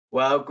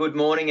Well, good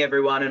morning,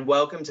 everyone, and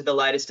welcome to the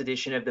latest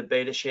edition of the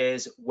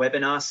BetaShares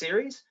webinar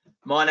series.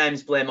 My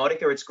name's Blair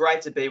Modica. It's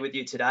great to be with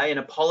you today, and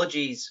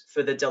apologies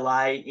for the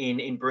delay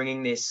in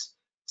bringing this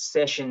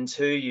session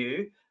to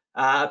you.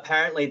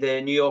 Apparently,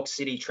 the New York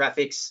City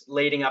traffic's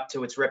leading up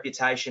to its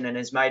reputation and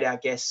has made our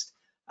guest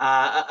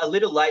a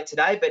little late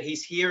today, but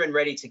he's here and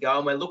ready to go,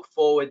 and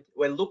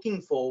we're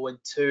looking forward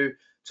to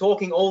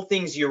talking all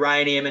things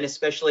uranium and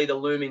especially the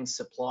looming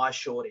supply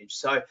shortage.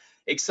 So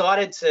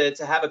excited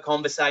to have a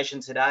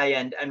conversation today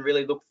and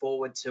really look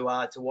forward to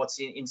what's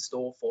in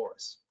store for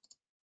us.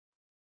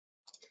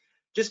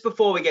 Just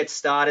before we get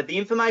started, the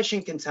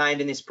information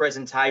contained in this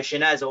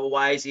presentation, as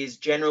always, is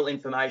general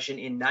information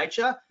in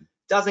nature,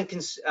 doesn't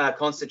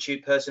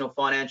constitute personal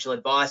financial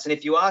advice, and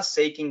if you are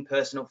seeking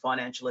personal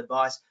financial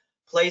advice,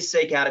 please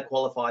seek out a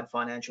qualified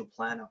financial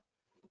planner.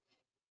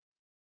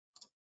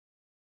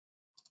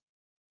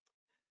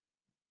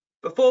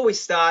 Before we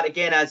start,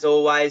 again, as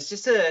always,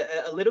 just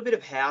a little bit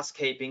of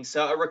housekeeping.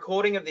 So a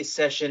recording of this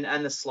session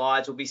and the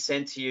slides will be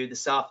sent to you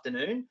this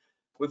afternoon.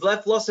 We've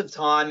left lots of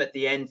time at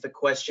the end for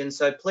questions,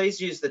 so please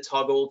use the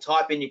toggle,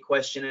 type in your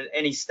question at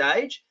any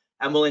stage,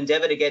 and we'll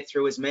endeavour to get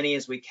through as many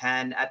as we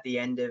can at the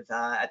end of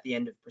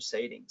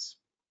proceedings.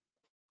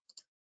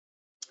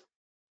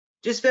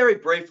 Just very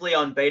briefly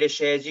on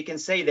BetaShares, you can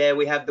see there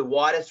we have the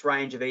widest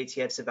range of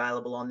ETFs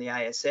available on the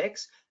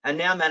ASX and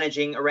now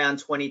managing around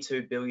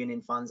 22 billion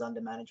in funds under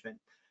management.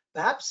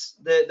 Perhaps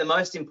the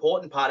most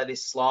important part of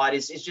this slide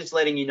is just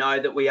letting you know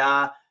that we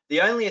are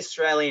the only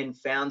Australian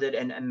founded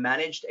and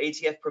managed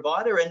ETF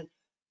provider, and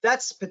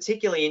that's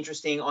particularly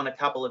interesting on a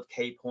couple of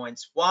key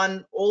points.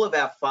 One, all of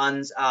our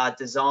funds are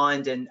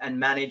designed and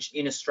managed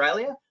in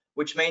Australia,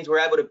 which means we're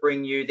able to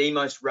bring you the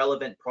most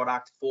relevant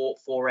product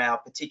for our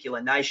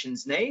particular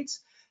nation's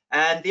needs.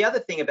 And the other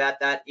thing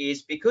about that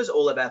is because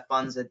all of our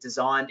funds are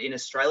designed in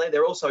Australia,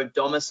 they're also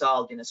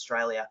domiciled in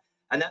Australia.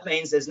 And that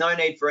means there's no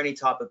need for any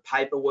type of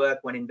paperwork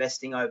when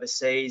investing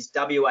overseas,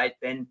 W8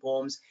 Ben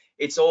forms.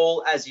 It's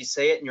all as you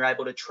see it, and you're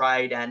able to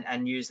trade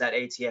and use that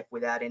ETF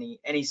without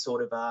any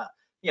sort of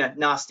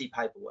nasty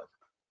paperwork.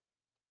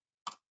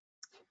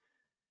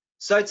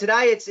 So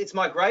today it's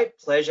my great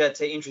pleasure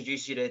to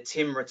introduce you to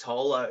Tim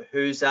Rotolo,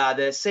 who's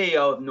the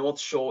CEO of North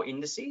Shore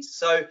Indices.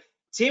 So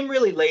Tim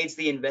really leads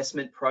the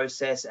investment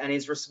process and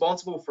is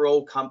responsible for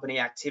all company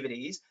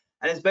activities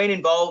and has been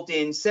involved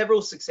in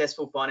several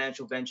successful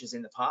financial ventures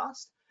in the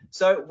past.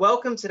 So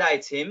welcome today,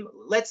 Tim.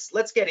 Let's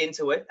get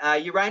into it.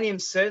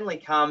 Uranium's certainly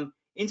come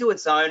into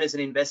its own as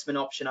an investment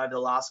option over the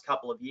last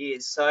couple of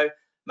years. So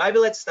maybe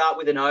let's start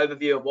with an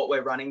overview of what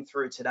we're running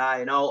through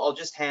today, and I'll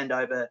just hand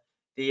over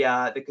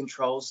the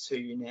controls to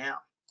you now.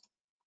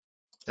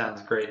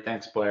 Sounds great.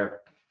 Thanks,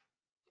 Blair.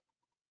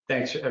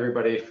 Thanks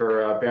everybody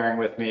for bearing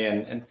with me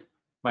and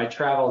my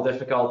travel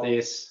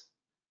difficulties.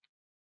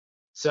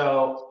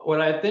 So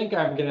what I think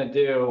I'm going to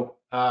do,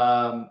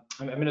 I'm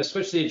going to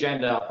switch the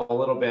agenda up a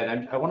little bit.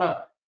 I want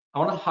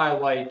to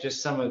highlight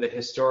just some of the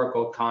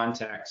historical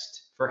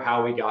context for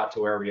how we got to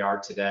where we are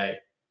today,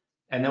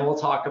 and then we'll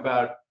talk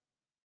about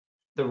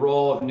the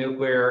role of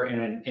nuclear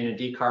in a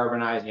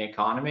decarbonizing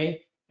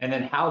economy, and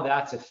then how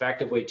that's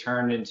effectively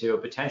turned into a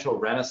potential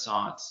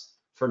renaissance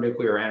for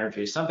nuclear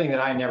energy, something that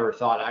I never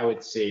thought I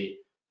would see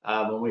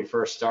when we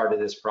first started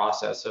this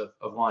process of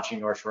launching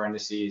North Shore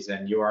Indices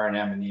and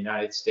URNM in the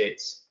United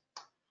States.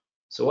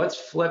 So let's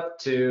flip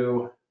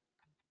to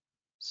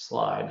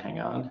slide, hang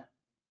on.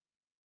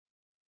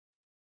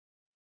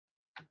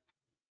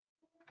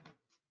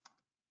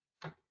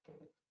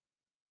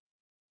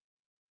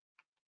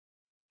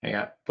 Hang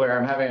on, Blair,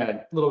 I'm having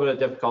a little bit of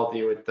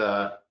difficulty with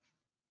the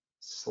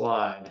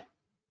slide.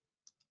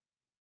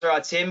 All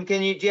right, Tim, do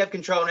you have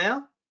control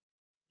now?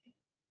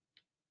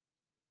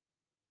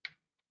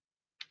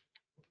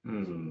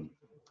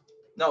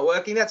 Not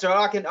working. That's all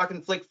right. I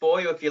can flick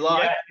for you if you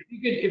like. Yeah,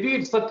 if you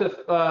could flip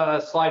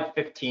to slide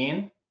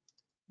 15.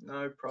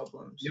 No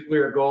problems.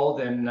 Nuclear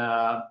gold and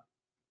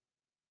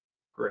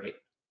great.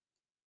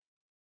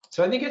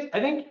 So I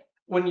think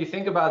when you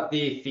think about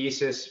the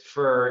thesis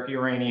for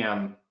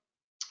uranium,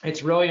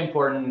 it's really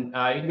important. You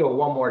can go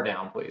one more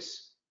down,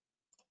 please.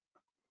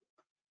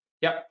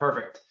 Yep,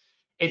 perfect.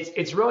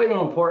 It's really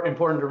important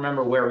to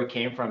remember where we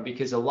came from,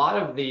 because a lot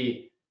of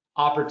the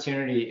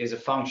opportunity is a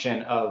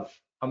function of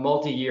a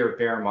multi-year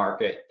bear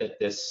market that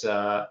this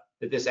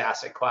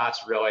asset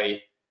class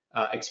really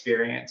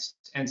experienced.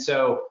 And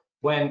so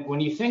when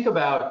you think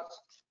about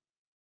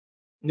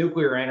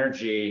nuclear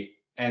energy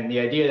and the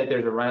idea that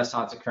there's a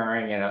renaissance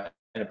occurring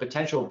in a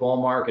potential bull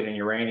market in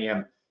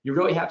uranium, you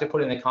really have to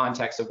put in the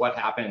context of what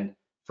happened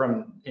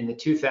in the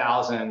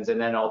 2000s and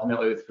then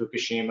ultimately with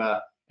Fukushima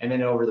and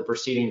then over the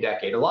preceding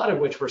decade, a lot of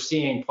which we're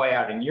seeing play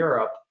out in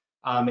Europe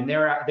and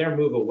their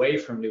move away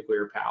from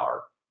nuclear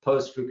power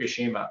post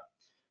Fukushima.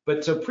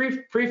 But so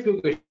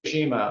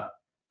pre-Fukushima,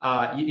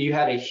 you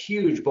had a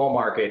huge bull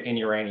market in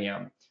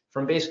uranium.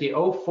 From basically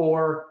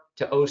 04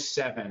 to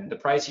 07, the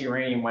price of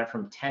uranium went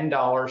from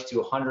 $10 to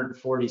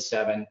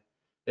 147.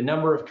 The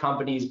number of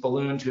companies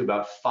ballooned to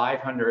about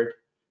 500.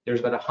 There's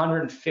about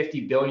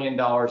 $150 billion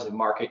of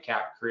market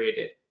cap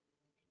created.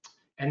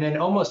 And then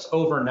almost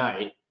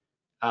overnight,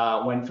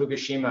 when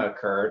Fukushima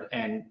occurred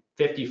and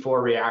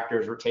 54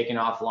 reactors were taken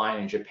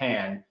offline in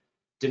Japan,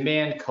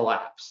 demand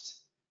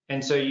collapsed.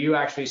 And so you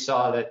actually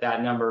saw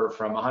that number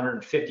from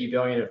 150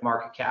 billion of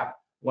market cap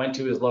went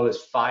to as low as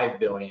 5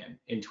 billion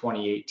in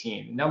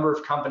 2018. The number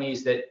of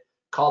companies that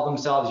called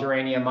themselves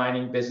uranium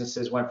mining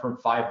businesses went from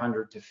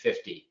 500 to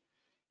 50.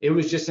 It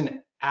was just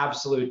an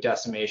absolute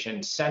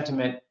decimation.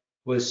 Sentiment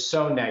was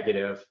so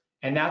negative.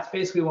 And that's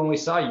basically when we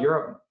saw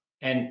Europe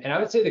and I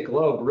would say the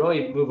globe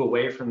really move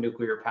away from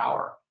nuclear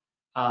power,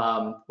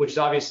 which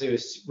obviously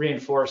was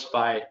reinforced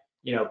by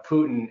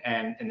Putin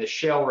and the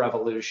shale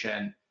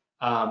revolution.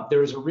 There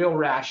was a real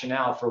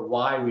rationale for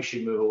why we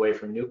should move away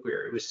from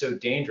nuclear. It was so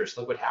dangerous.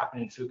 Look what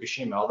happened in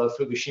Fukushima. Although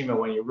Fukushima,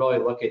 when you really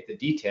look at the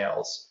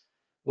details,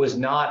 was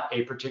not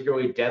a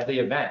particularly deadly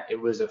event. It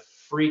was a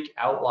freak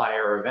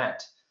outlier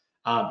event.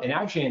 And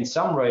actually, in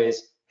some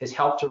ways, has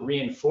helped to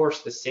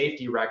reinforce the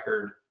safety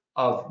record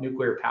of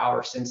nuclear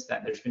power since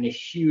then. There's been a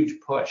huge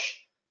push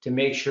to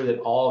make sure that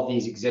all of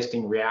these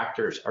existing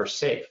reactors are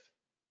safe.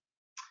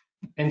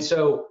 And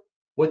so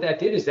what that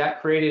did is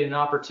that created an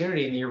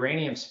opportunity in the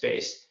uranium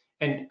space.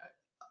 And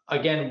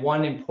again,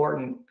 one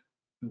important,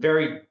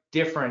 very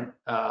different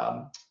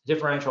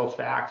differential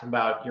fact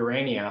about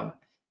uranium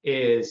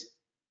is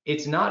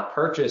it's not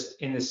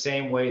purchased in the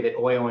same way that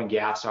oil and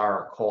gas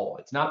are or coal.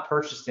 It's not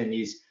purchased in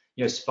these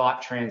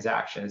spot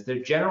transactions.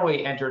 They're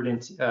generally entered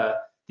into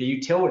the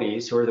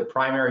utilities, who are the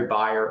primary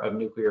buyer of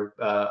nuclear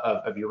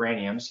of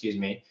uranium,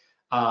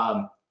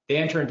 they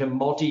enter into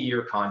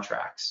multi-year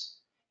contracts.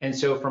 And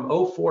so from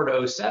 04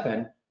 to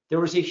 07, there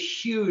was a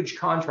huge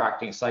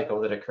contracting cycle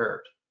that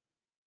occurred.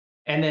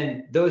 And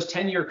then those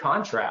 10-year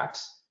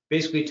contracts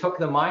basically took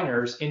the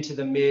miners into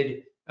the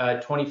mid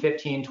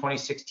 2015,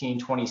 2016,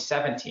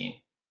 2017.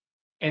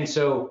 And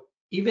so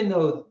even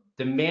though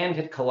demand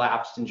had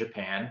collapsed in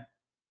Japan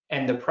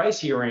and the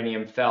price of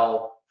uranium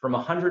fell from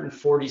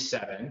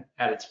 147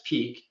 at its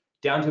peak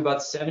down to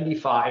about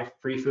 75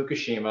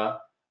 pre-Fukushima,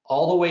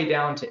 all the way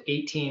down to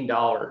 $18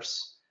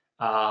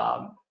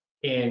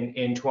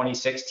 in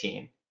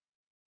 2016.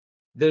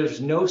 There's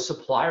no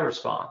supply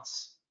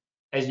response,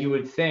 as you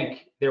would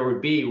think there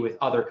would be with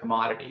other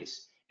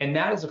commodities. And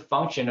that is a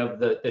function of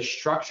the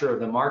structure of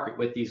the market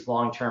with these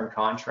long-term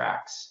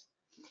contracts.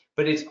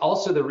 But it's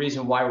also the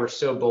reason why we're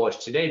so bullish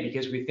today,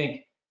 because we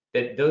think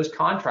that those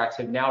contracts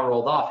have now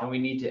rolled off and we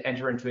need to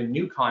enter into a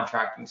new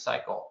contracting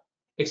cycle,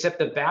 except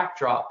the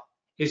backdrop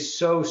is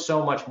so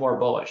much more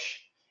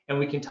bullish. And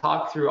we can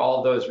talk through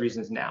all those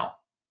reasons now.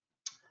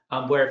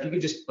 Blair, if you could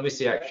just, let me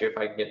see actually if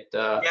I can get.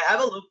 Yeah, have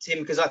a look, Tim,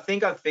 because I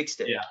think I've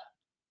fixed it.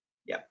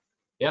 Yeah.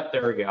 Yep,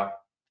 there we go.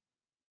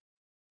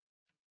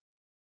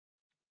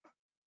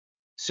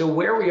 So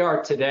where we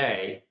are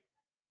today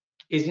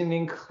is in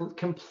a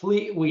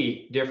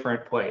completely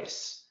different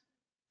place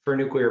for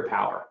nuclear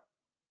power.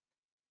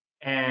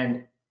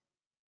 And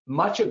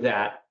much of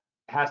that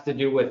has to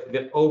do with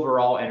the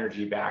overall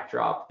energy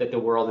backdrop that the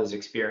world is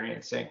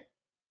experiencing.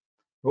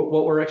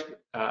 What we're,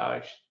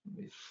 let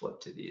me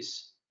flip to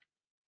these.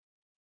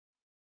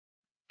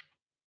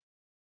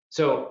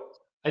 So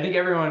I think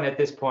everyone at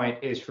this point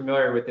is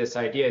familiar with this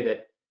idea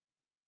that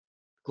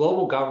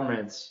global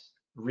governments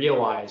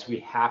realize we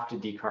have to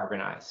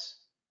decarbonize.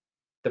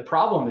 The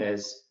problem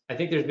is, I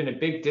think there's been a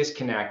big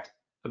disconnect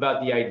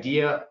about the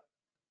idea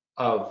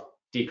of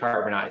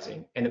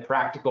decarbonizing and the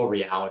practical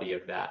reality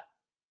of that.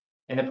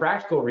 And the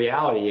practical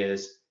reality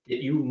is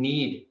that you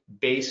need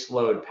base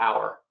load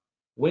power.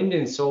 Wind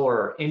and solar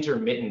are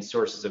intermittent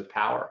sources of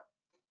power.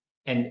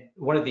 And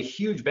one of the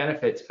huge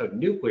benefits of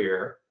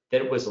nuclear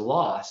that was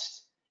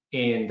lost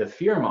in the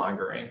fear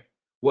mongering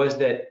was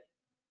that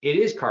it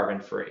is carbon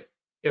free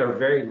or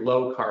very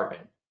low carbon.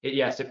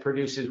 Yes, it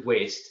produces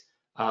waste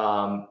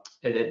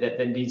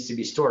that needs to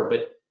be stored,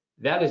 but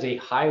that is a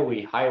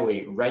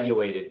highly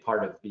regulated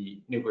part of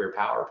the nuclear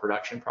power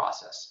production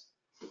process.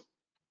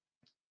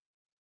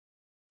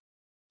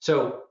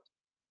 So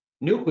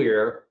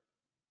nuclear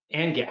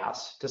and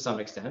gas to some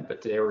extent,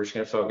 but today we're just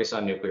going to focus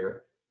on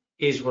nuclear,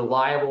 is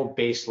reliable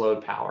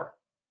baseload power.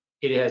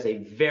 It has a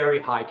very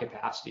high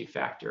capacity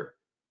factor.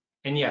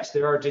 And yes,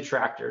 there are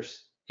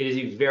detractors. It is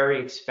a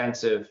very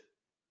expensive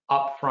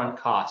upfront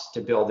cost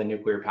to build a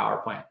nuclear power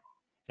plant.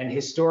 And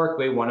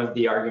historically, one of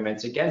the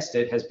arguments against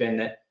it has been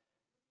that,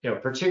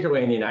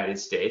 particularly in the United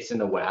States, in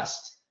the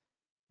West,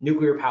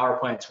 nuclear power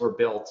plants were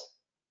built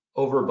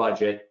over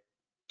budget,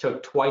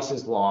 took twice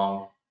as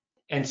long,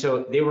 and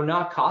so they were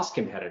not cost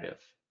competitive.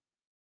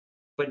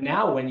 But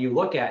now when you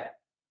look at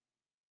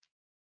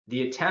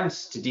the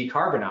attempts to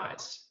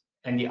decarbonize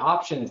and the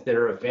options that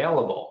are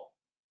available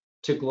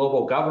to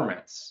global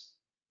governments,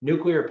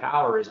 nuclear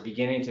power is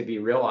beginning to be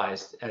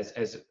realized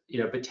as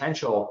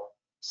potential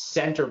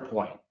center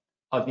point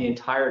of the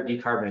entire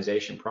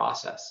decarbonization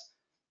process.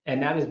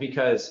 And that is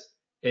because,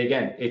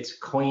 again, it's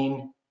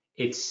clean,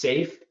 it's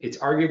safe, it's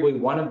arguably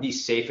one of the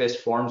safest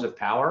forms of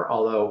power,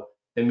 although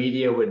the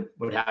media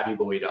would have you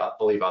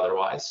believe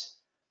otherwise.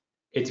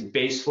 It's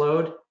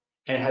baseload,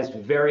 and it has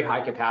very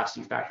high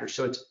capacity factors.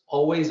 So it's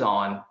always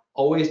on,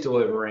 always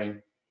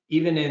delivering,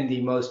 even in the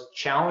most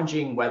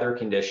challenging weather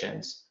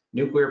conditions,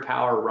 nuclear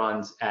power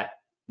runs at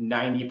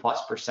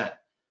 90+%,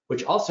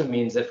 which also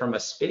means that from a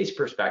space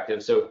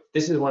perspective, so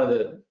this is one of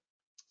the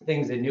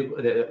things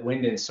that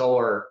wind and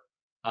solar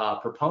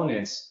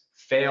proponents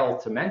fail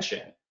to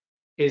mention,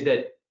 is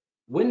that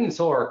wind and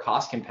solar are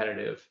cost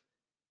competitive,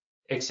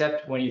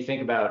 except when you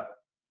think about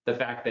the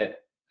fact that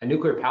a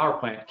nuclear power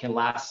plant can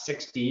last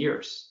 60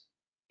 years,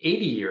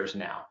 80 years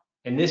now.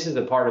 And this is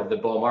a part of the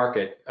bull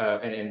market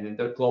and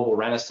the global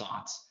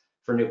renaissance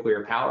for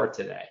nuclear power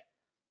today,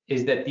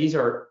 is that these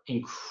are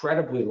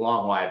incredibly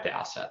long-lived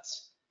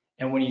assets.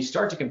 And when you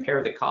start to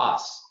compare the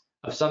costs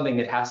of something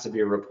that has to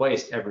be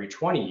replaced every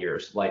 20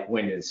 years, like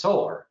wind and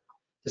solar,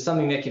 to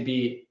something that could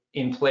be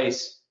in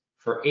place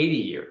for 80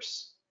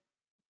 years,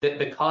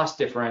 the cost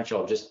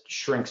differential just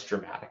shrinks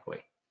dramatically.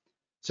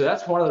 So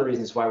that's one of the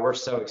reasons why we're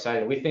so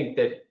excited. We think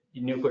that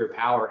nuclear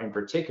power in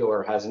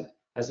particular has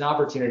an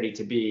opportunity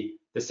to be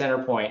the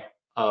center point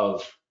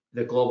of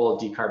the global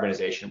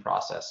decarbonization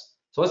process.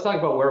 So let's talk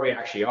about where we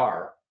actually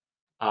are,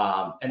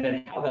 and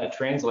then how that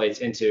translates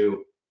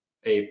into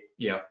a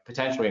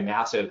potentially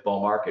massive bull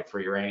market for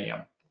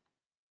uranium.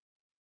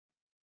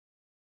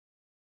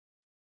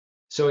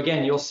 So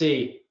again, you'll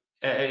see,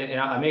 and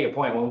I make a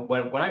point,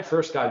 when I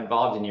first got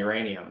involved in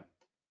uranium,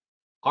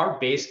 our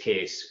base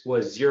case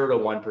was 0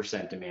 to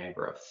 1% demand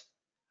growth.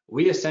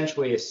 We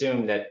essentially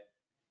assumed that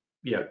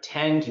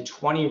 10 to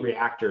 20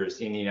 reactors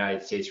in the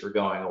United States were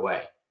going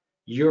away.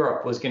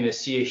 Europe was going to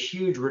see a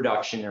huge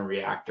reduction in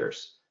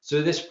reactors.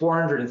 So this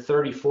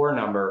 434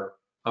 number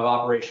of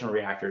operational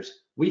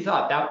reactors, we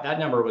thought that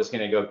number was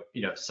going to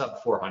go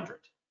sub 400.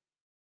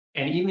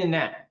 And even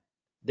then,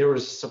 there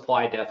was a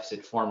supply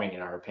deficit forming,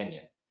 in our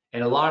opinion.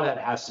 And a lot of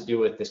that has to do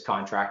with this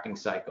contracting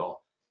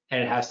cycle.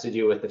 And it has to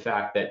do with the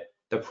fact that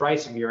the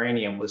price of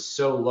uranium was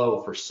so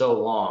low for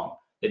so long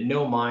that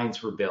no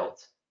mines were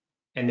built.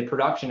 And the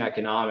production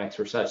economics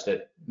were such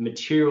that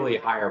materially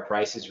higher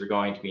prices were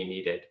going to be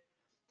needed.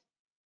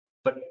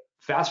 But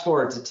fast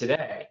forward to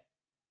today,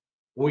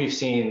 we've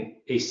seen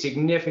a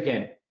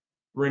significant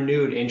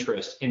renewed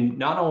interest in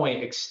not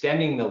only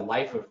extending the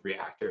life of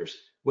reactors,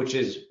 which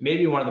is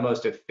maybe one of the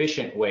most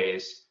efficient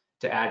ways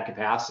to add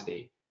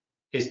capacity,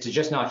 is to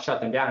just not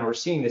shut them down. And we're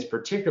seeing this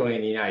particularly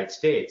in the United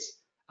States,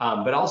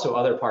 but also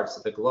other parts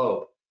of the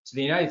globe. So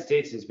the United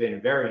States has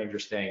been very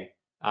interesting.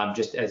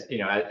 Just as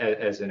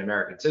as an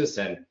American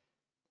citizen,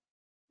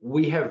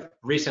 we have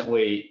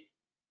recently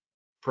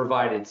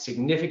provided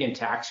significant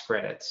tax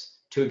credits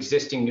to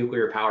existing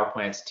nuclear power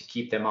plants to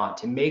keep them on,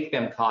 to make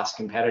them cost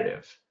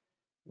competitive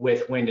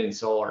with wind and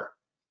solar.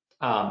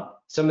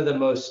 Some of the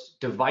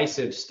most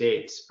divisive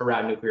states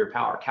around nuclear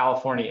power,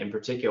 California in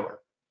particular,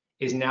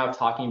 is now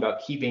talking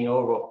about keeping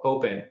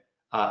open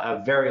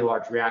a very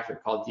large reactor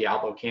called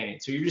Diablo Canyon.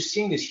 So you're just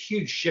seeing this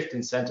huge shift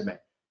in sentiment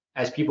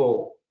as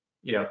people,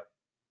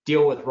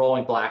 deal with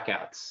rolling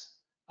blackouts,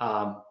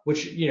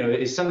 which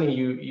is something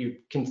you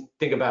can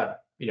think about,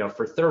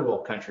 for third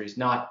world countries,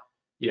 not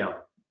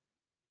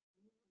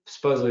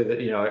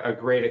supposedly a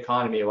great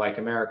economy like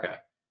America.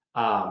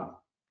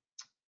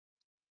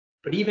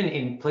 But even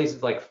in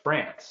places like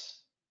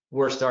France,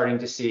 we're starting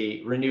to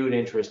see renewed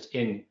interest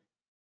in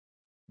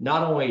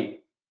not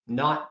only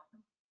not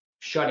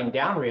shutting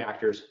down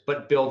reactors,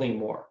 but building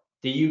more.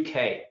 The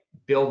UK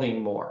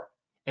building more.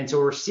 And so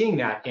we're seeing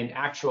that in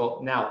actual,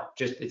 now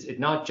it's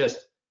not just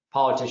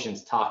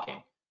politicians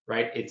talking,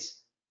 right?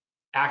 It's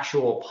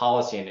actual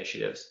policy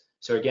initiatives.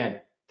 So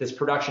again, this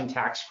production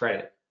tax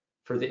credit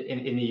for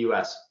in the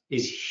US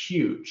is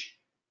huge.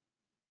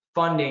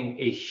 Funding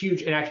a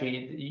huge, and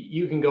actually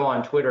you can go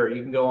on Twitter,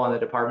 you can go on the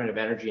Department of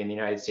Energy in the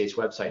United States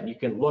website, and you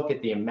can look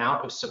at the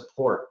amount of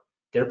support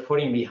they're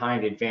putting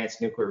behind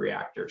advanced nuclear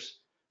reactors,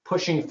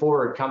 pushing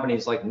forward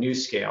companies like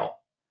NuScale,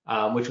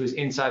 which was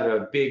inside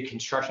of a big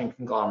construction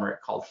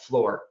conglomerate called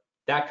Fluor.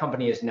 That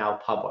company is now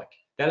public.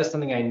 That is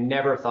something I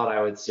never thought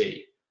I would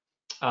see.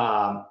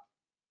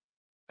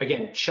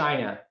 Again,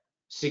 China,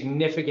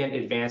 significant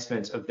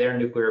advancements of their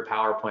nuclear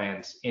power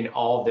plants in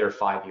all of their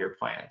 5-year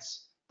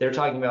plans. They're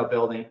talking about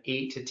building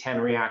 8 to 10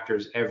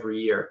 reactors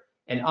every year.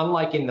 And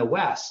unlike in the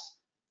West,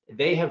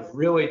 they have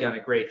really done a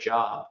great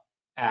job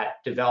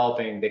at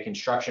developing the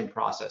construction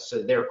process.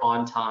 So they're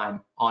on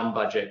time, on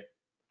budget,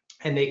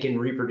 and they can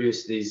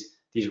reproduce these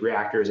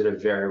reactors at a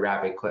very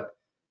rapid clip.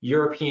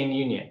 European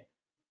Union,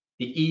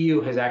 the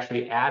EU has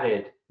actually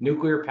added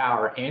nuclear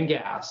power and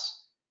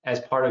gas as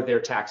part of their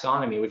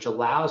taxonomy, which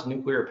allows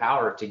nuclear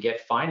power to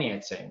get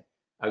financing,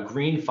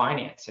 green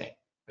financing.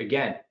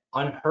 Again,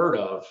 unheard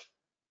of,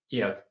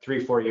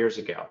 3-4 years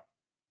ago.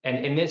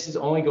 And this is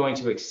only going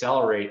to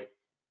accelerate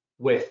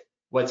with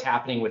what's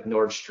happening with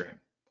Nord Stream,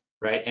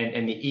 right?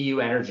 And the EU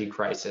energy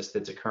crisis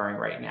that's occurring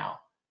right now.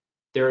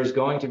 There is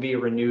going to be a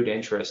renewed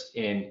interest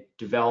in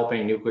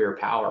developing nuclear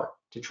power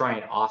to try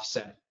and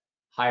offset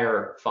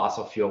higher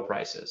fossil fuel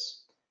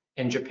prices.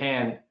 And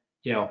Japan,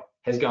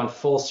 has gone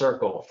full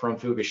circle from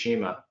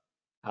Fukushima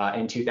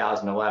in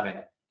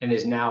 2011 and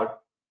is now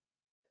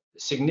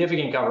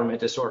significant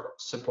government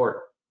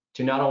support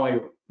to not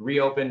only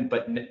reopen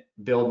but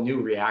build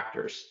new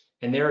reactors.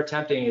 And they're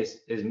attempting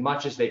as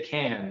much as they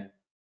can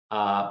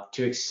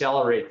to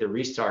accelerate the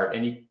restart.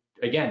 And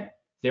again,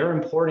 they're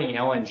importing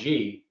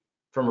LNG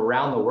from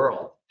around the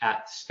world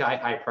at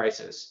sky-high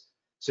prices.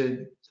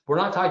 So we're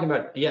not talking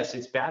about, yes,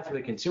 it's bad for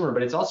the consumer,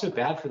 but it's also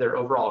bad for their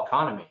overall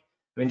economy.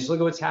 I mean, just look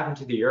at what's happened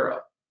to the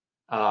euro.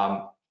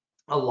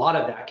 A lot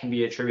of that can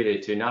be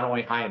attributed to not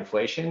only high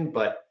inflation,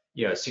 but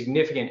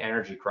significant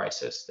energy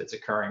crisis that's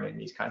occurring in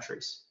these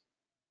countries.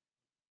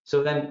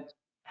 So then,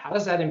 how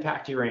does that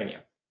impact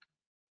uranium?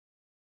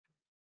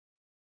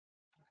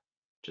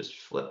 Just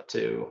flip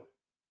to.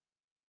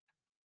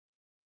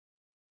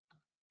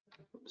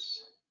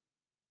 Oops.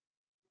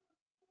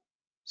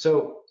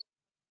 So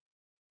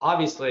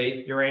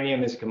obviously,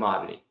 uranium is a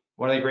commodity.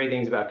 One of the great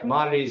things about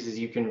commodities is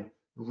you can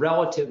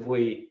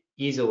relatively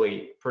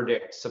easily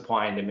predict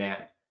supply and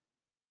demand.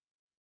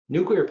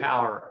 Nuclear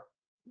power,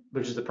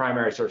 which is the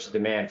primary source of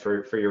demand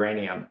for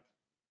uranium,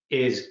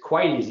 is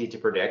quite easy to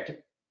predict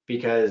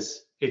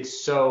because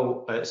it's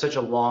such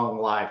a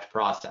long-lived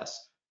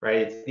process,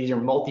 right? These are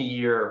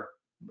multi-year,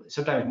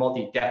 sometimes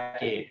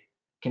multi-decade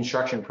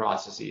construction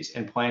processes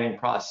and planning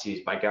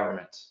processes by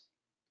governments.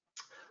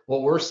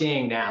 What we're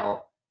seeing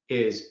now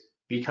is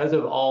because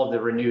of all of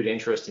the renewed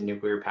interest in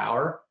nuclear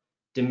power,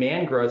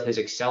 demand growth has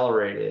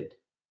accelerated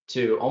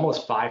to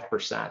almost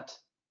 5%.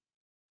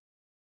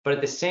 But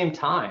at the same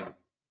time,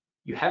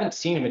 you haven't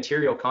seen a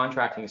material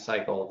contracting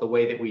cycle the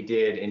way that we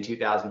did in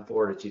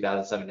 2004 to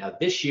 2007. Now,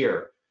 this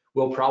year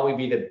will probably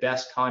be the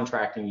best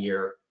contracting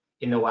year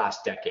in the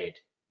last decade.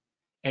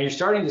 And you're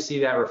starting to see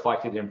that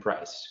reflected in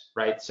price,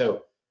 right?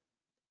 So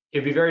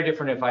it'd be very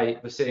different if I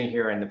was sitting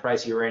here and the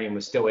price of uranium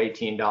was still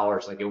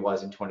 $18 like it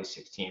was in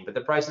 2016. But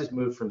the price has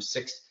moved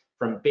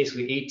from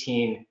basically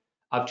 18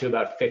 up to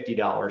about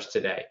 $50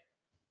 today.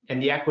 And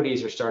the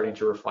equities are starting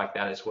to reflect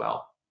that as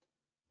well.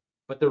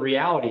 But the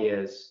reality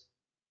is,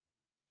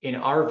 in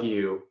our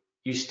view,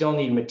 you still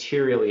need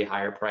materially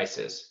higher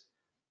prices.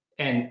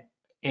 And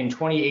in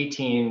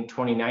 2018,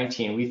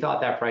 2019, we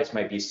thought that price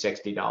might be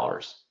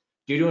 $60.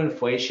 Due to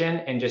inflation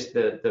and just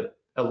the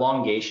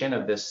elongation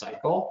of this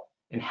cycle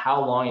and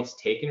how long it's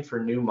taken for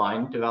new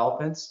mine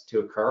developments to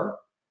occur,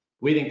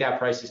 we think that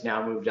price has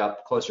now moved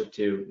up closer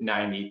to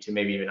 $90 to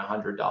maybe even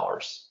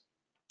 $100.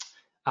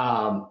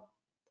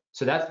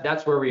 So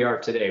that's where we are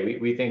today.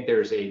 We think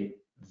there's a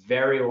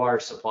very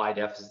large supply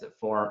deficit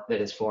that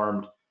has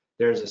formed.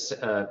 There's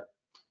a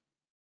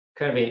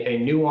kind of a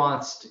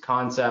nuanced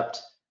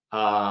concept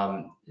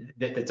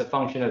that's a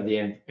function of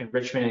the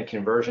enrichment and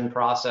conversion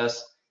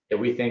process that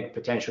we think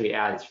potentially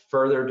adds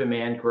further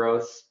demand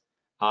growth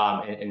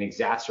and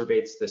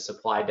exacerbates the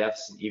supply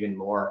deficit even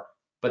more.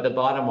 But the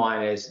bottom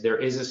line is there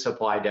is a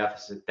supply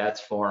deficit that's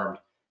formed.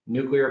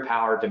 Nuclear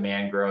power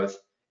demand growth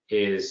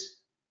is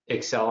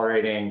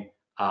accelerating,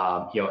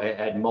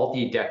 at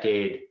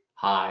multi-decade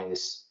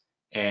highs,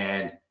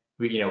 and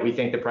we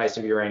think the price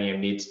of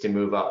uranium needs to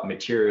move up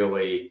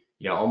materially,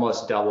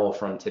 almost double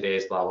from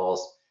today's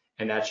levels,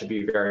 and that should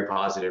be very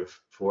positive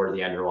for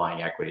the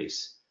underlying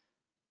equities.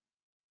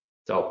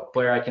 So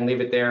Blair, I can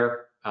leave it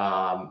there,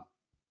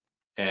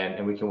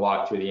 and we can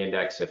walk through the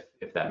index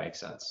if that makes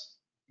sense.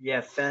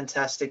 Yeah,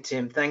 fantastic,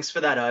 Tim. Thanks for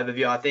that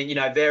overview. I think,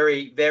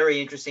 very, very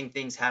interesting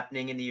things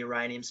happening in the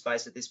uranium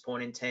space at this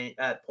point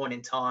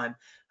in time.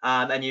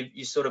 And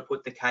you sort of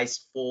put the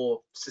case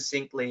for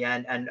succinctly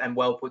and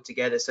well put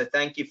together. So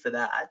thank you for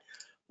that.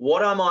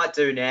 What I might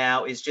do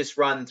now is just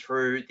run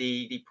through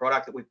the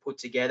product that we've put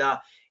together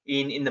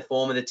in the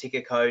form of the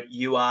ticker code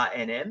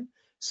URNM.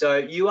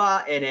 So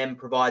URNM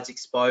provides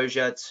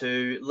exposure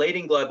to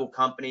leading global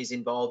companies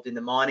involved in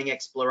the mining,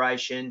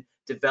 exploration,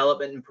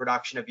 development and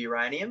production of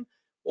uranium,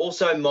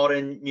 also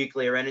modern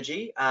nuclear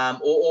energy,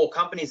 or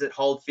companies that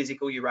hold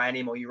physical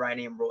uranium or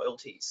uranium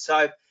royalties.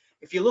 So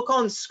if you look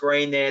on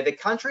screen there, the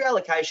country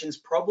allocation is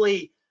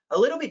probably a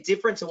little bit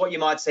different to what you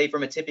might see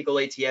from a typical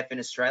ETF in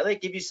Australia.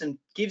 It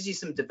gives you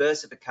some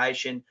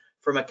diversification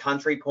from a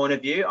country point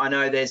of view. I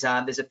know there's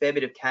a fair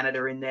bit of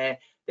Canada in there.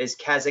 There's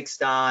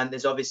Kazakhstan,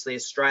 there's obviously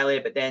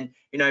Australia, but then,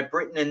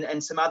 Britain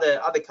and some other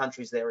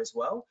countries there as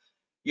well.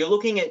 You're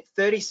looking at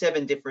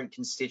 37 different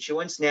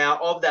constituents. Now,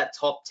 of that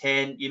top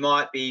 10, you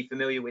might be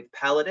familiar with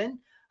Paladin,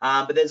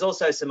 but there's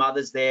also some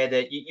others there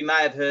that you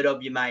may have heard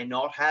of, you may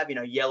not have,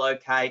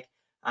 Yellowcake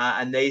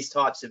and these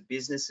types of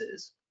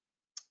businesses.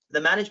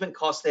 The management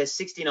cost there,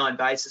 69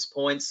 basis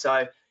points,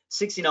 so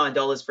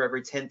 $69 for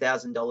every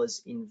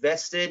 $10,000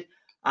 invested.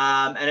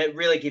 And it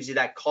really gives you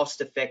that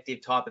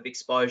cost-effective type of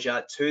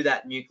exposure to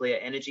that nuclear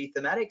energy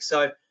thematic.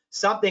 So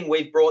something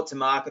we've brought to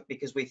market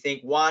because we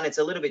think, one, it's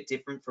a little bit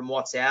different from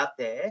what's out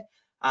there,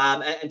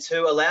 and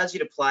two, allows you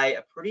to play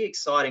a pretty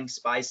exciting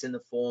space in the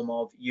form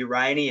of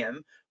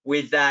uranium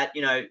with that,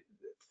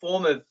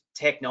 form of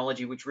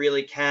technology which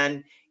really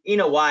can,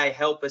 in a way,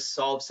 help us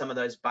solve some of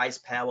those base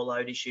power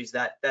load issues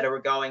that are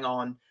going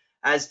on,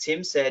 as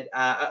Tim said,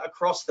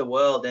 across the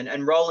world,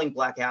 and rolling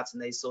blackouts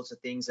and these sorts of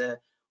things are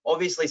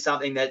obviously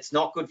something that's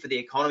not good for the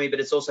economy, but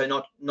it's also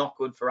not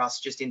good for us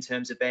just in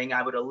terms of being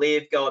able to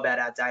live, go about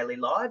our daily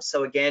lives.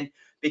 So again,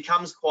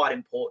 becomes quite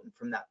important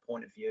from that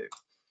point of view.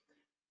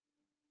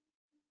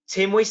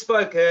 Tim, we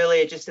spoke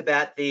earlier just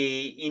about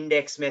the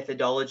index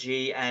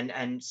methodology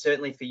and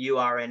certainly for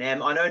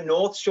URNM. I know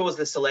North Shore is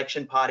the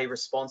selection party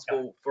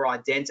responsible for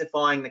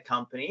identifying the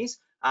companies,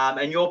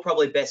 and you're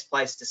probably best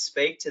placed to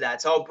speak to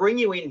that. So I'll bring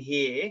you in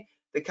here.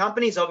 The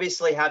companies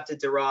obviously have to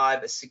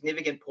derive a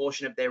significant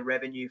portion of their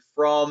revenue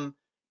from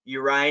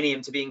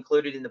uranium to be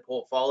included in the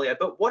portfolio.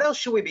 But what else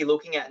should we be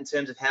looking at in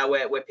terms of how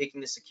we're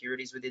picking the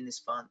securities within this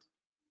fund?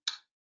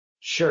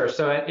 Sure.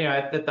 So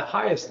at the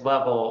highest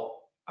level,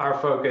 our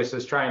focus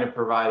is trying to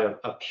provide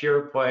a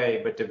pure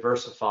play but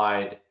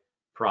diversified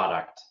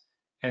product.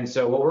 And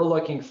so what we're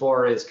looking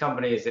for is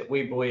companies that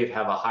we believe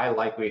have a high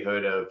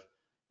likelihood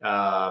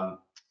of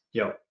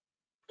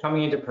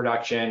coming into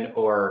production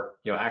or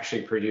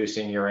actually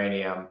producing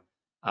uranium.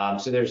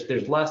 So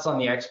there's less on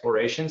the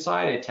exploration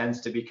side. It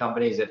tends to be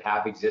companies that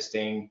have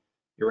existing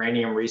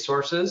uranium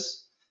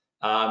resources.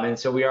 And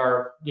so we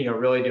are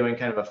really doing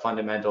kind of a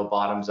fundamental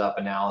bottoms up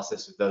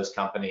analysis of those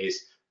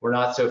companies. We're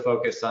not so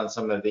focused on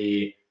some of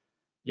the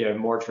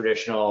more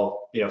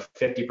traditional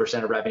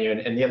 50% of revenue.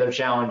 And the other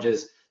challenge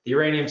is the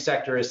uranium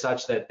sector is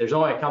such that there's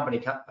only a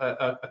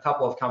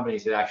couple of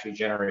companies that actually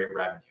generate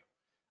revenue.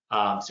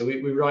 So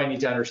we really need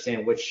to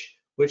understand which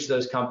of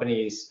those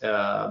companies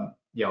have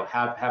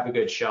a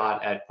good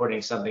shot at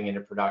putting something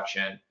into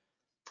production.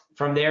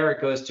 From there,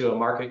 it goes to a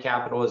market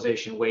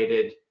capitalization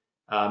weighted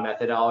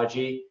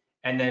methodology.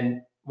 And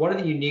then one of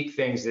the unique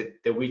things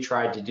that we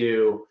tried to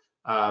do,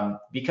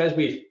 because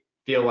we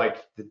feel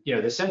like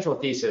the central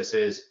thesis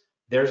is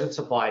there's a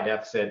supply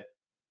deficit,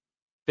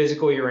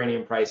 physical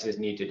uranium prices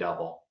need to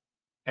double.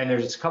 And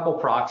there's a couple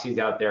proxies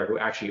out there who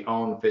actually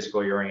own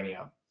physical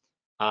uranium.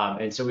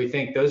 And so we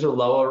think those are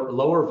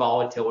lower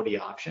volatility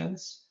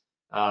options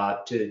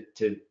to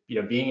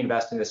being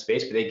invested in this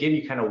space, but they give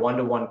you kind of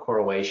one-to-one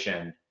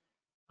correlation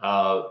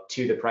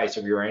to the price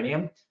of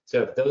uranium.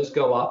 So if those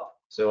go up,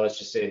 so let's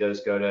just say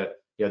those go to,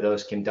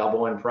 those can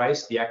double in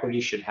price, the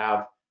equity should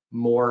have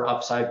more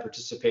upside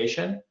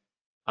participation.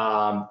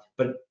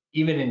 But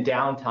even in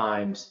down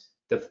times,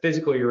 the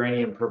physical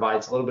uranium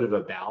provides a little bit of a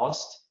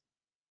ballast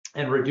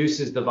and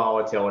reduces the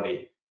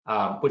volatility,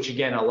 which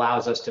again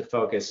allows us to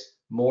focus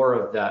more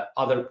of the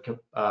other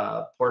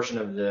portion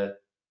of the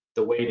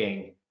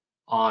weighting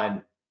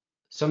on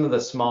some of the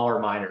smaller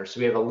miners. So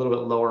we have a little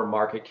bit lower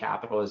market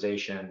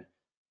capitalization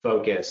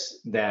focus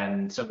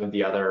than some of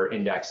the other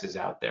indexes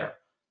out there.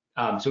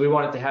 So we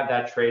wanted to have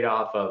that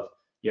trade-off of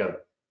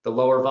the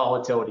lower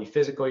volatility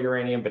physical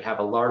uranium, but have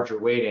a larger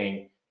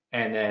weighting,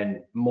 and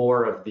then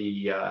more of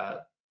the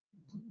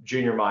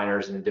junior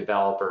miners and the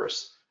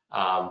developers,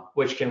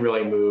 which can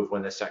really move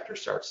when the sector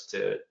starts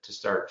to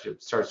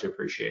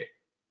appreciate.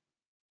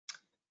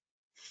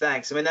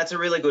 Thanks. I mean, that's a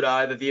really good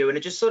overview, and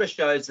it just sort of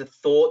shows the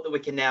thought that we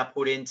can now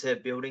put into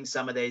building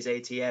some of these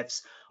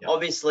ETFs. Yep.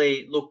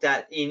 Obviously looked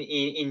at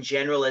in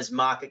general as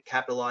market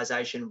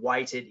capitalization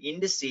weighted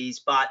indices,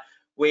 but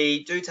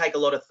we do take a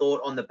lot of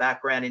thought on the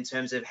background in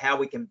terms of how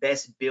we can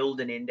best build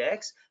an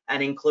index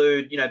and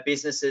include,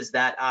 businesses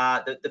that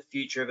are the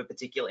future of a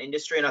particular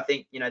industry. And I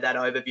think, that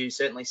overview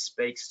certainly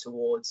speaks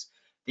towards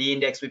the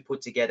index we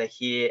put together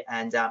here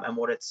and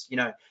what it's,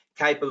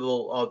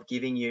 capable of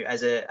giving you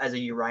as a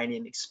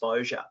uranium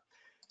exposure.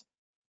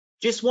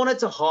 Just wanted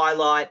to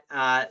highlight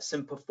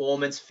some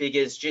performance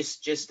figures,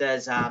 just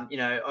as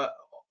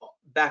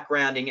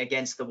backgrounding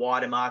against the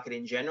wider market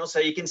in general. So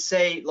you can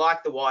see,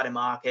 like the wider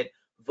market,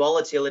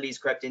 volatility's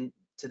crept into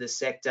the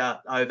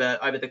sector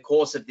over the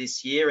course of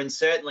this year, and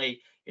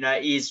certainly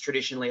is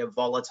traditionally a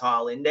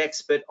volatile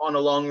index, but on a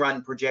long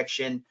run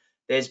projection,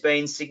 there's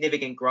been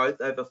significant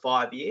growth over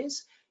 5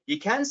 years. You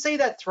can see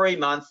that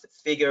 3-month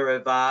figure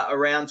of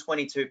around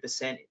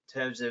 22% in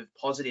terms of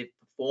positive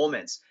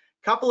performance.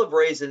 Couple of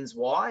reasons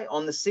why.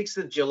 On the 6th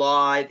of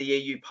July, the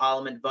EU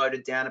Parliament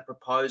voted down a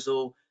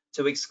proposal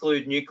to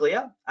exclude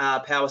nuclear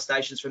power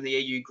stations from the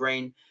EU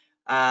green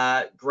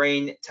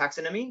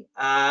taxonomy,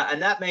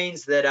 and that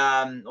means that,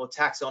 or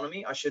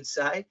taxonomy, I should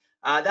say,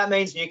 that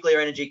means nuclear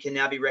energy can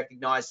now be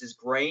recognised as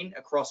green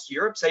across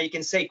Europe. So you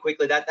can see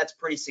quickly that that's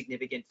pretty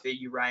significant for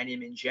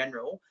uranium in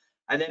general.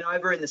 And then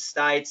over in the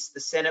States, the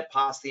Senate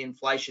passed the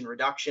Inflation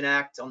Reduction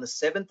Act on the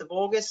 7th of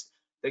August.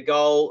 The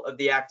goal of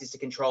the act is to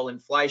control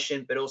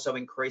inflation, but also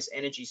increase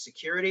energy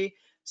security.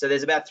 So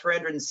there's about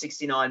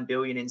 $369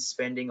 billion in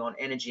spending on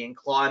energy and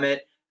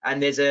climate.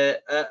 And there's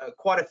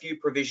quite a few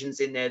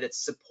provisions in there that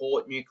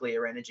support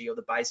nuclear energy, or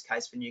the base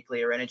case for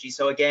nuclear energy.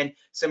 So again,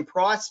 some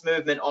price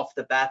movement off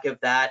the back of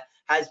that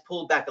has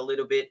pulled back a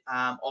little bit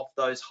off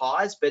those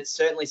highs, but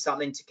certainly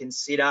something to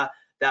consider,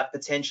 that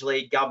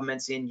potentially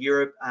governments in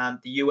Europe,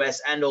 the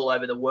US, and all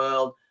over the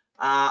world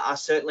are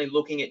certainly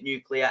looking at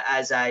nuclear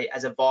as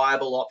a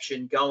viable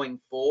option going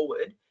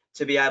forward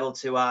to be able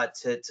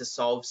to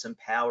solve some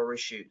power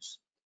issues.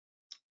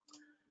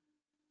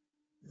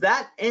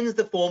 That ends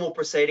the formal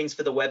proceedings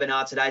for the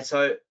webinar today.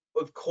 So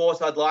of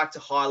course, I'd like to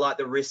highlight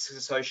the risks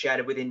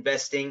associated with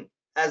investing.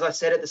 As I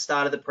said at the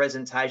start of the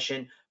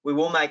presentation, we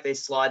will make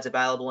these slides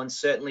available and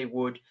certainly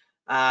would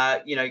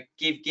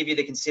give you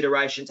the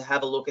consideration to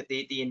have a look at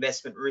the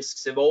investment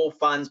risks of all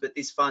funds, but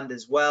this fund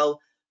as well.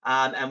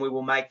 And we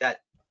will make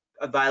that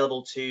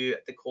available to you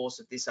at the course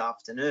of this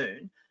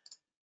afternoon.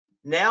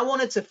 Now I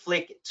wanted to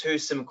flick to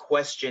some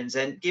questions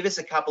and give us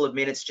a couple of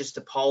minutes just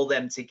to poll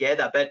them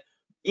together. But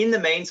in the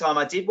meantime,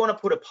 I did want to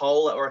put a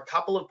poll or a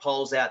couple of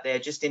polls out there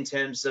just in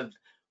terms of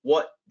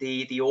what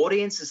the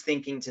audience is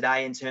thinking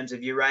today in terms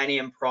of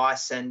uranium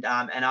price and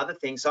other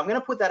things. So I'm going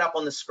to put that up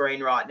on the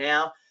screen right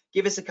now.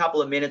 Give us a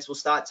couple of minutes. We'll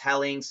start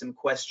tallying some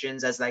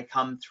questions as they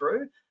come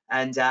through,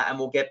 and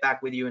we'll get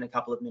back with you in a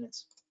couple of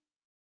minutes.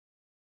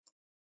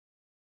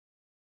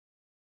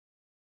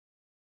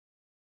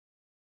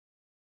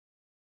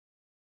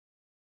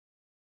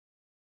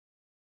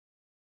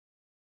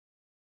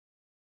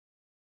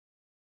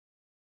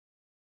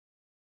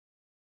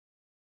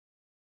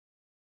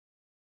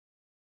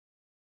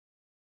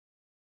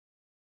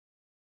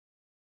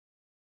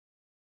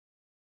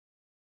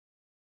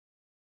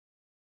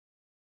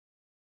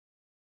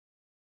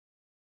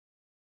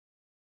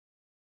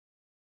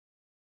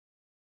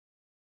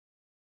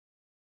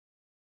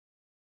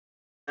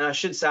 And I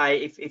should say,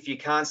 if you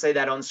can't see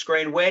that on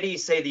screen, where do you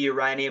see the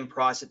uranium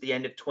price at the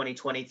end of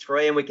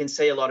 2023? And we can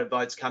see a lot of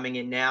votes coming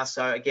in now.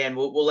 So again,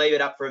 we'll leave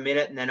it up for a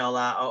minute, and then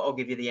I'll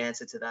give you the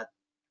answer to that.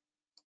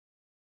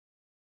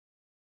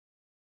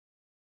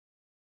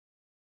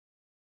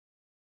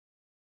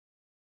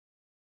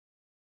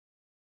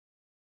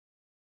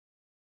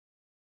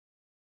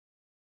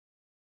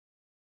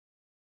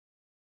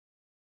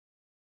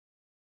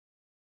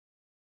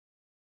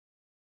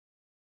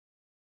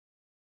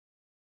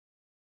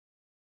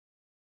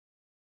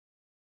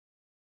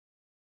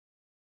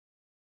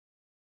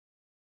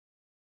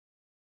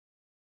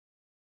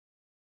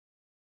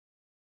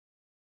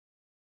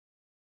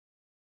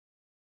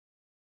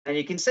 And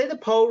you can see the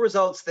poll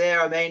results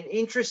there. I mean,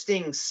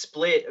 interesting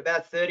split,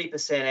 about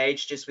 30%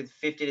 each, just with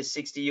 50 to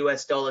 60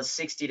 US dollars,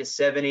 60 to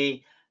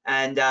 70,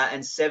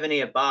 and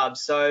 70 above.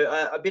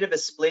 So a bit of a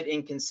split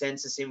in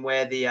consensus in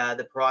where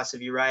the price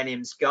of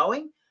uranium's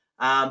going,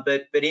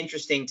 but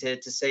interesting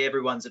to see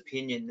everyone's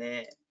opinion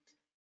there.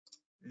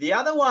 The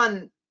other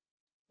one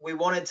we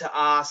wanted to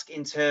ask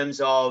in terms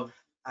of,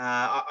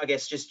 I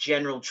guess, just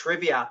general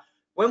trivia.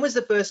 When was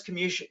the first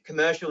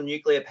commercial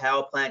nuclear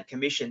power plant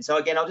commissioned? So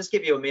again, I'll just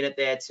give you a minute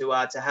there to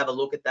have a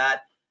look at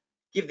that,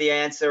 give the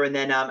answer, and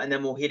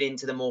then we'll hit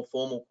into the more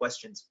formal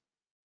questions.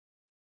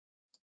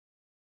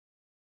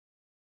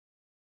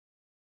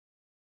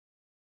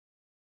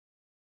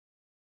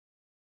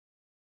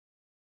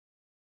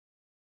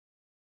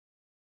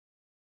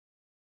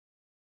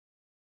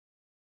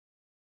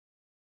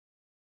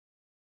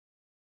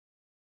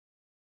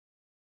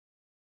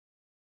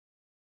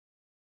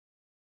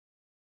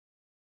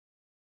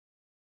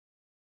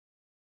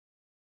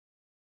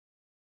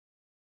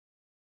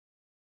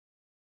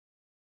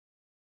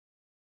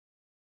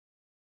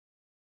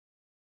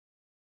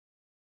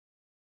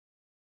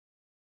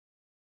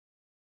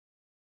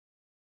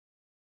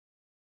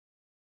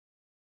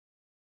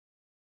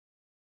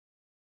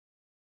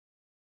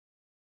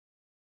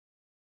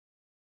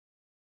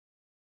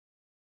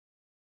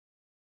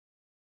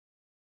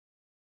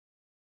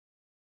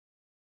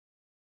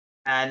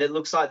 And it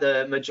looks like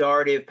the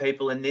majority of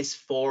people in this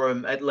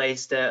forum, at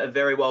least, are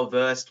very well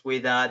versed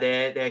with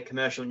their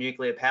commercial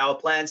nuclear power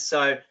plants.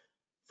 So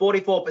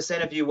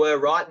 44% of you were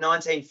right.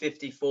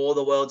 1954,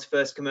 the world's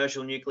first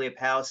commercial nuclear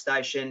power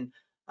station,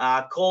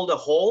 Calder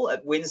Hall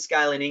at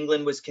Windscale in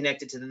England, was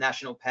connected to the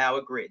national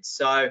power grid.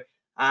 So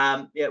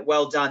yeah,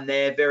 well done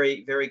there.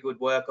 Very, very good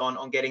work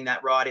on getting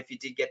that right, if you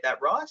did get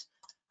that right.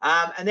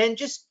 And then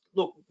just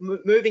look,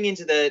 moving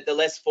into the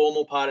less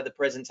formal part of the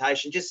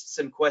presentation, just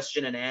some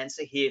question and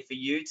answer here for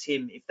you,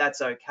 Tim, if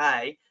that's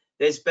okay.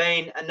 There's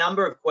been a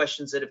number of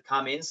questions that have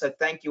come in, so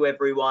thank you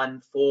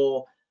everyone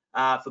for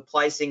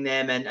placing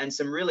them, and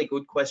some really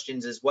good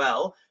questions as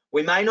well.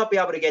 We may not be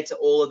able to get to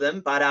all of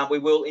them, but we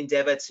will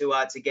endeavour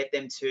to get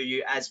them to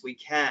you as we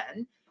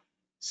can.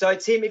 So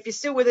Tim, if you're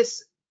still with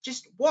us,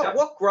 just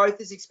what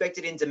growth is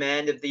expected in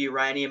demand of the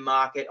uranium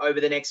market over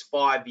the next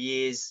 5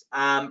 years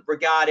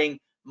regarding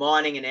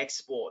mining and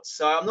exports?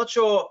 So I'm not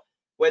sure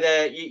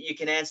whether you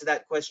can answer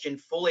that question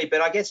fully,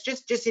 but I guess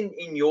just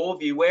in your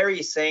view, where are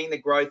you seeing the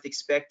growth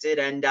expected,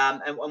 and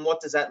what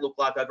does that look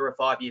like over a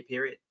 5-year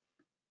period?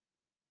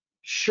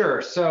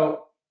 Sure.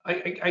 So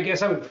I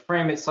guess I would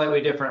frame it slightly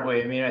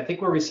differently. I mean, I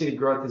think where we see the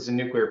growth is in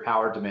nuclear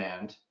power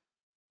demand,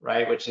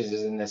 right, which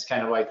is in this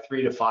kind of like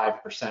 3 to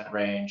 5%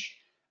 range.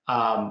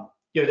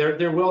 You know,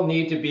 there will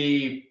need to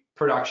be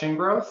production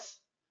growth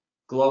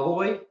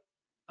globally.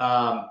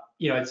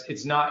 You know,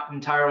 it's not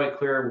entirely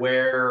clear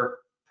where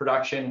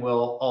production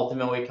will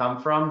ultimately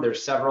come from.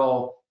 There's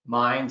several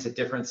mines at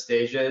different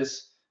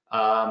stages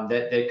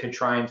that could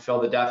try and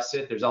fill the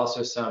deficit. There's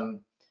also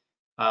some,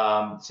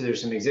 so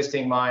there's some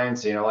existing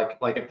mines, you know,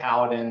 like at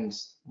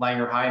Paladin's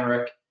Langer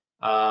Heinrich,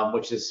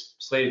 which is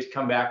slated to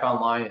come back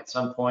online at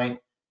some point.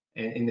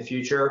 in the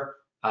future.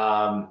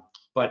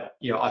 But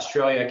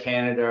Australia,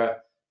 Canada,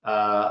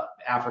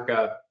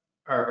 Africa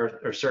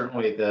are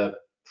certainly the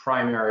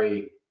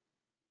primary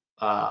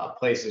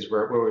places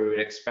where we would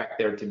expect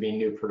there to be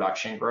new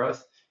production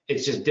growth.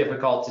 It's just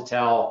difficult to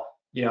tell.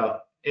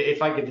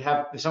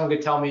 If someone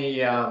could tell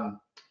me,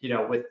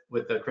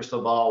 with the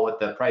crystal ball, what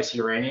the price of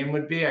uranium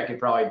would be, I could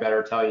probably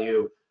better tell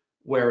you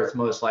where it's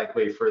most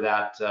likely for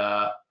that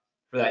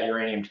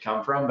uranium to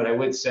come from. But I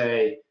would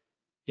say,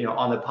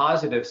 on the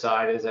positive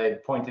side, as I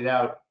pointed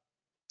out,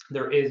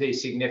 there is a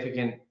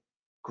significant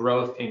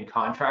growth in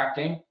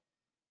contracting.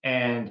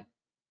 And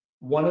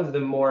one of the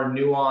more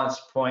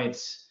nuanced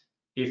points,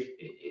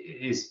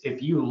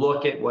 if you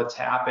look at what's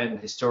happened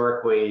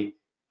historically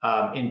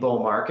in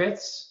bull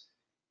markets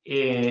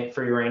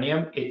for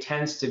uranium, it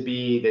tends to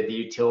be that the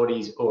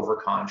utilities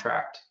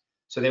overcontract.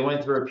 So they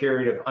went through a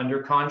period of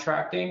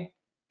under-contracting.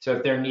 So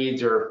if their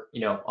needs are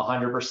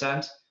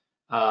 100%,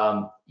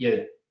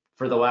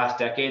 for the last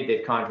decade,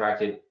 they've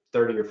contracted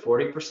 30 or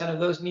 40% of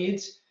those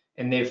needs,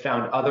 and they've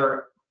found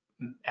other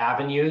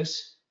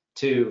avenues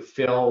to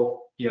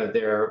fill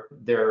their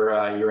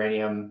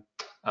uranium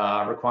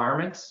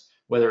requirements,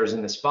 whether it's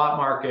in the spot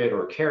market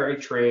or carry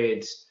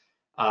trades,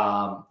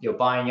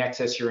 buying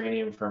excess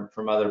uranium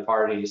from other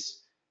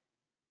parties.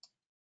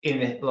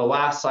 In the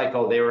last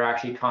cycle, they were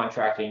actually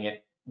contracting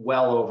it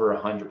well over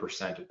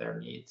 100% of their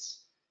needs.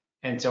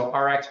 And so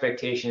our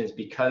expectation is,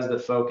 because the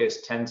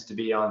focus tends to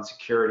be on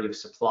security of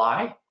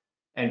supply,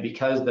 and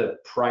because the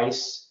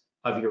price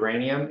of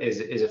uranium is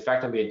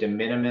effectively a de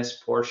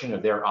minimis portion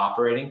of their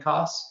operating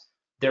costs,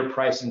 they're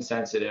price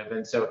insensitive.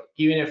 And so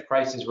even if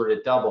prices were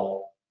to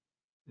double,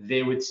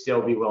 they would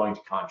still be willing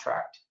to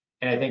contract.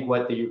 And I think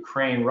what the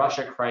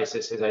Ukraine-Russia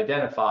crisis has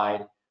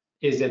identified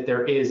is that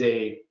there is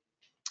a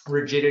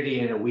rigidity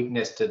and a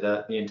weakness to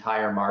the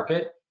entire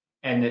market,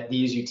 and that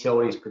these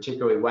utilities,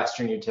 particularly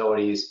Western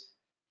utilities,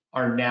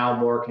 are now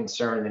more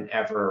concerned than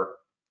ever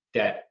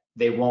that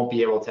they won't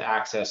be able to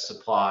access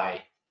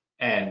supply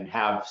and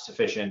have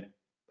sufficient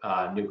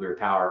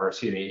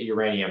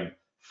uranium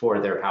for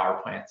their power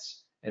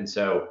plants. And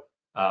so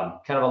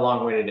kind of a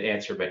long-winded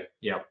answer, but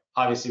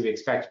obviously we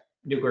expect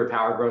nuclear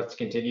power growth to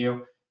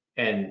continue,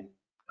 and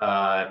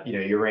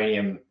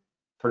uranium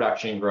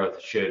production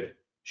growth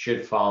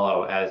should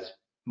follow as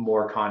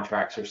more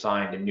contracts are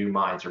signed and new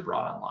mines are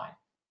brought online.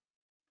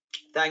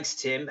 Thanks,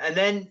 Tim. And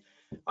then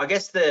I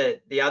guess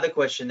the other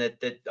question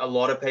that a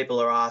lot of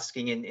people are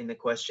asking in the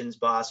questions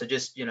bar, so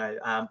just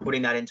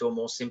putting that into a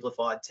more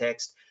simplified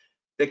text,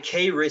 the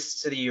key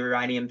risks to the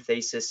uranium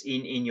thesis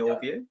in your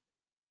view?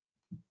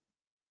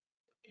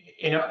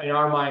 In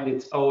our mind,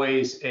 it's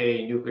always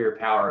a nuclear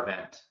power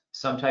event,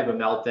 some type of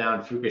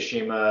meltdown.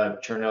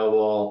 Fukushima,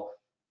 Chernobyl,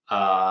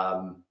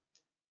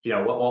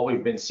 what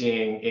we've been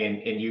seeing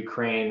in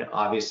Ukraine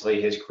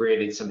obviously has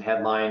created some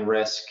headline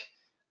risk,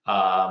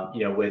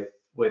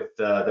 with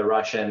the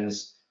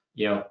Russians,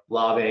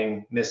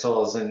 lobbing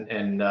missiles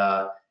and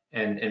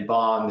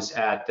bombs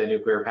at the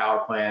nuclear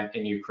power plant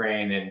in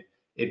Ukraine and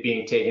it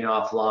being taken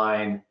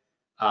offline.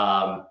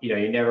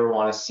 You never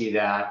want to see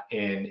that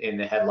in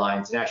the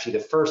headlines. And actually, the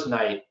first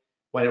night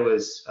when it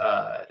was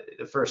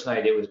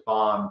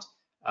bombed,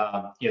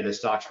 the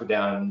stocks were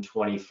down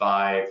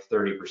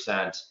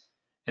 25-30%.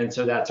 And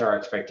so that's our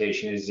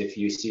expectation, is if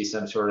you see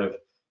some sort of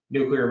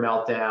nuclear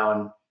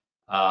meltdown,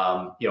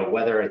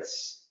 whether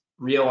it's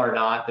real or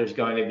not, there's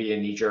going to be a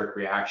knee-jerk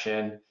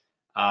reaction.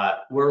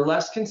 We're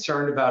less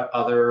concerned about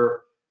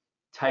other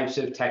types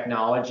of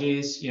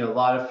technologies. A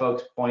lot of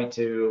folks point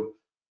to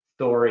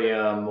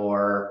thorium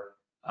or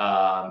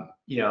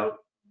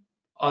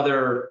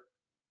other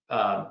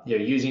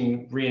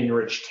using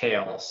re-enriched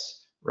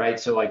tails, right?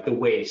 So like the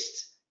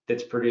waste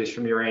that's produced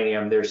from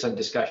uranium, there's some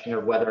discussion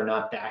of whether or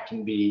not that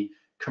can be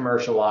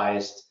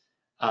commercialized.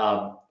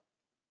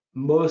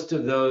 Most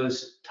of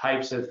those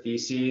types of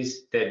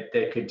theses that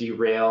could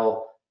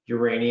derail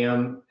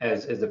uranium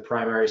as the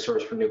primary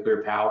source for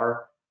nuclear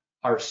power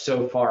are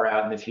so far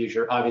out in the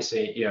future.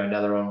 Obviously,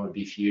 another one would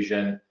be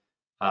fusion.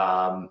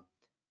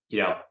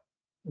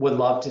 Would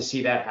love to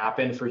see that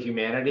happen for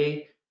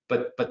humanity,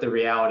 but the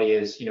reality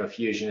is,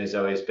 fusion has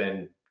always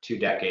been 2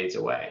 decades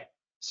away.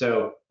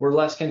 So we're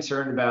less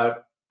concerned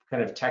about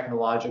kind of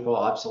technological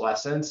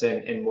obsolescence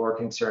and more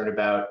concerned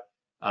about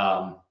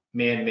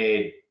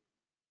man-made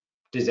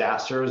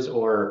disasters,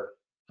 or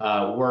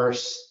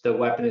worse, the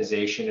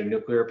weaponization of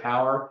nuclear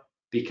power,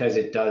 because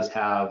it does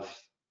have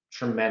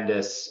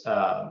tremendous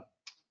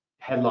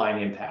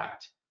headline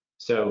impact.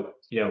 So,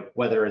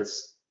 whether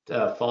it's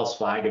a false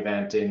flag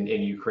event in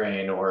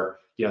Ukraine, or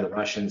the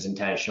Russians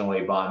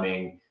intentionally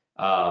bombing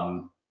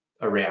a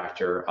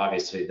reactor,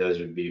 obviously those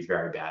would be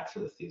very bad for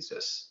the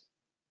thesis.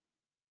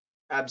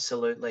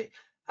 Absolutely.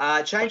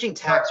 Changing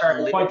tack.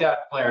 Sorry, point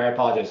out, Blair, I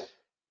apologize.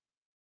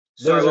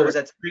 Sorry, what was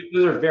that?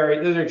 Those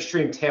are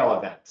extreme tail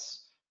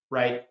events,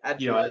 right?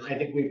 Absolutely. I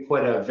think we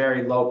put a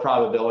very low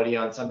probability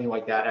on something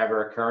like that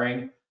ever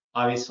occurring.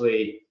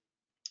 Obviously,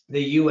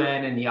 the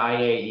UN and the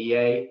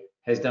IAEA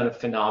has done a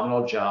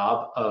phenomenal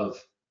job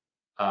of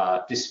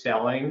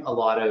dispelling a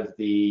lot of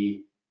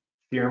the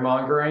fear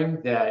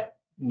mongering that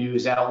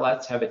news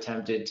outlets have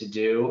attempted to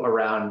do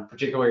around,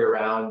 particularly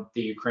around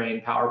the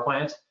Ukraine power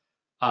plant,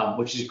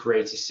 which is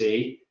great to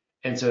see.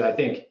 And so I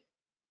think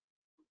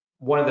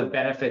one of the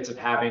benefits of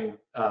having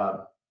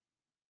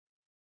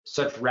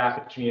such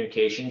rapid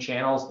communication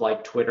channels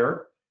like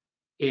Twitter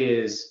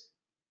is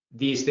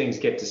these things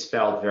get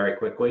dispelled very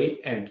quickly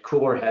and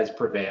cooler heads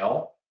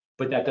prevail,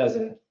 but that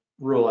doesn't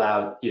rule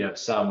out,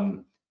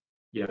 some,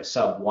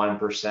 sub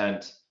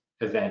 1%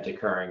 event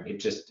occurring. It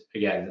just,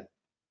 again,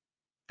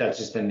 that's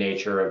just the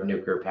nature of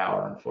nuclear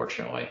power,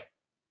 unfortunately.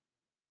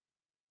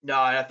 No,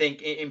 I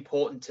think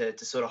important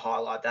to sort of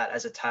highlight that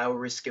as a tail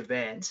risk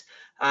event.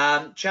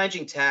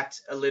 Changing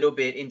tact a little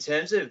bit in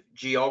terms of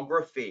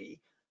geography,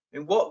 I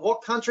mean,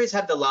 what countries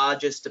have the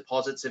largest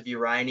deposits of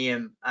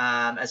uranium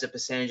as a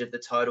percentage of the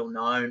total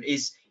known?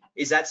 Is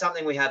that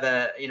something we have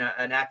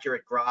an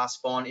accurate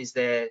grasp on? Is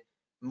there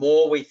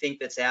more we think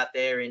that's out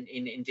there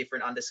in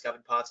different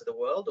undiscovered parts of the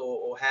world,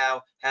 or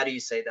how do you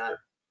see that?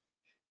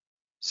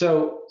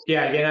 So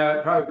yeah,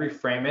 I'd probably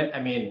reframe it.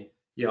 I mean,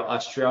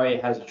 Australia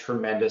has a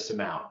tremendous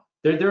amount.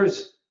 There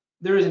is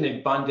an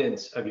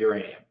abundance of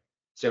uranium.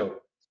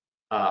 So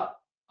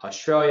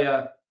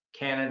Australia,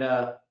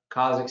 Canada,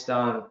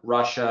 Kazakhstan,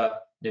 Russia,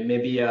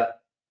 Namibia,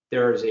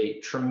 there is a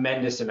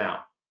tremendous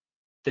amount.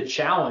 The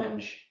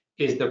challenge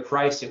is the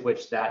price at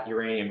which that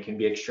uranium can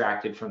be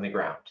extracted from the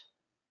ground,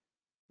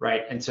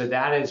 right? And so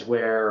that is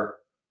where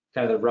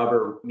kind of the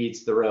rubber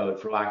meets the road,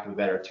 for lack of a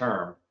better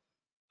term,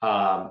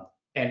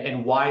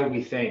 and why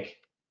we think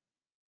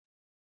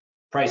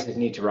prices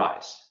need to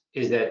rise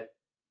is that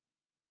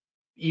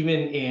even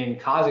in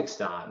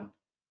Kazakhstan,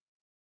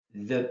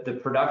 the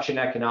production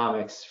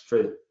economics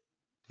for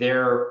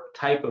their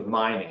type of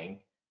mining,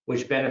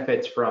 which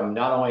benefits from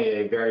not only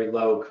a very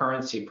low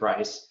currency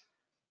price,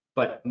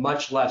 but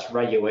much less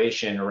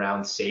regulation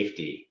around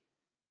safety.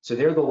 So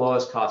they're the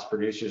lowest cost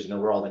producers in the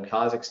world in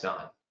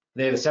Kazakhstan.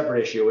 They have a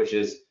separate issue, which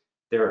is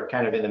they're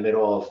kind of in the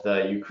middle of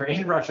the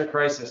Ukraine-Russia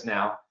crisis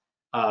now,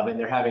 and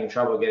they're having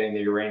trouble getting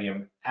the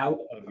uranium out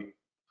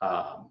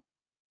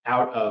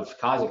of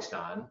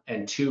Kazakhstan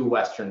and to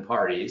Western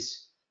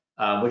parties,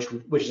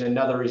 which is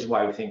another reason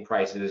why we think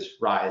prices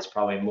rise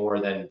probably more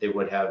than they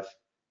would have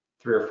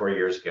 3 or 4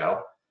 years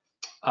ago.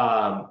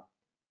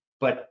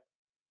 But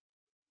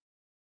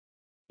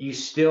you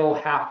still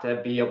have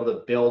to be able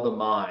to build a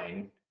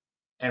mine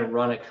and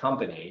run a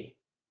company.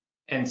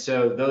 And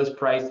so those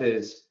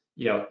prices,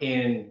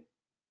 even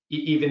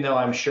though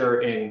I'm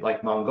sure in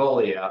like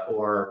Mongolia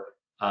or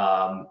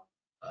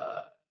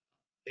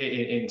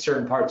in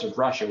certain parts of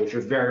Russia, which are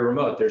very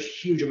remote, there's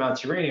huge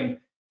amounts of uranium,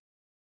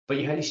 but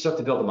you still have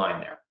to build a mine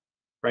there,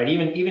 right?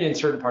 Even in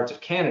certain parts of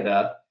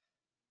Canada,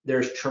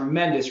 there's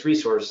tremendous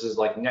resources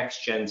like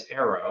NextGen's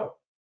Arrow,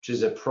 which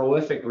is a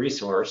prolific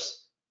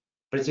resource,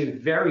 but it's a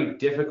very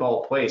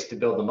difficult place to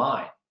build a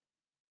mine.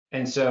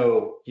 And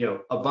so,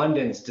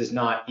 abundance does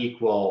not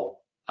equal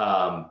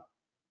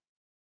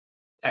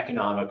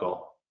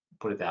economical,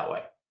 put it that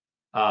way.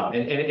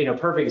 And a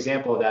perfect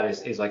example of that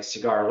is like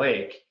Cigar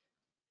Lake,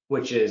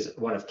 which is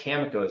one of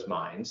Cameco's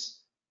mines.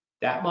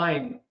 That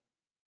mine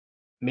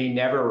may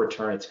never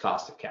return its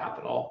cost of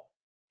capital,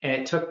 and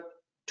it took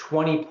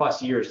 20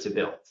 plus years to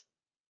build.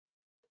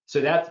 So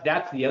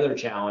that's the other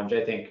challenge,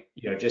 I think,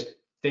 just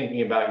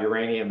thinking about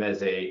uranium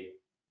as a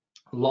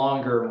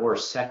longer, more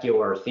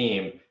secular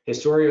theme.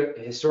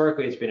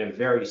 Historically, it's been a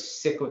very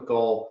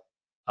cyclical,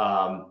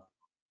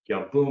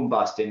 boom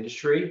bust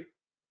industry.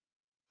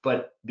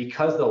 But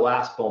because the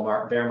last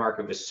bear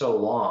market was so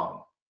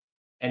long,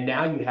 and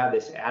now you have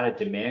this added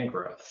demand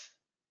growth,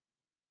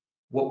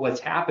 what's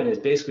happened is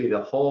basically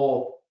the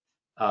whole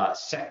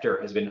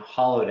sector has been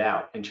hollowed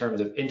out in terms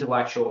of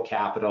intellectual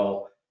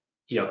capital,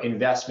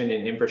 investment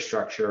in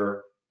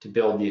infrastructure to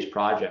build these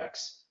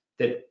projects.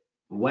 That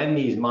when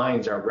these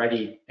mines are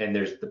ready and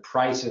the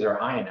prices are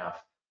high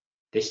enough,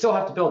 they still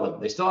have to build them.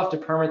 They still have to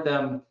permit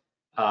them,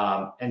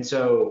 and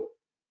so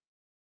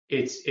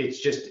it's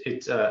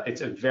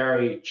a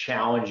very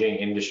challenging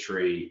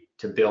industry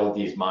to build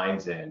these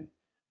mines in.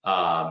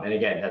 And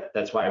again,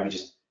 that's why we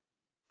just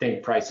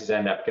think prices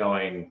end up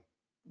going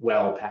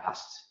well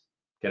past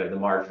kind of the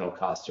marginal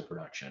cost of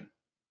production.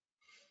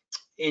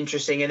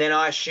 Interesting. And then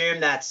I assume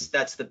that's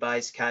the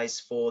base case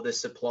for the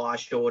supply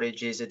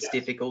shortages. It's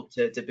difficult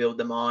to build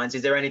the mines.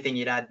 Is there anything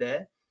you'd add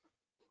there?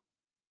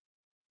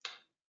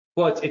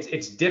 Well,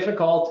 it's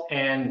difficult,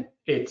 and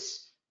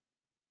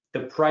the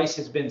price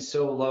has been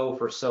so low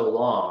for so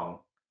long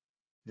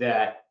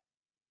that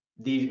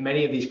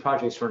many of these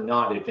projects were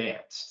not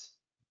advanced,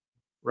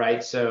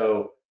 right?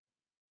 So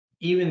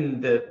even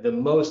the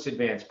most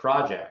advanced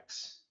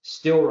projects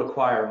still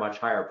require much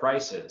higher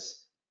prices.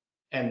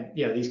 And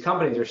these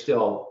companies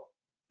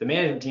the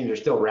management teams are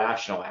still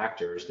rational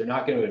actors. They're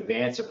not going to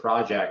advance a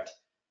project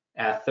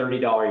at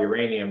 $30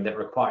 uranium that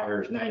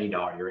requires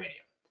 $90 uranium.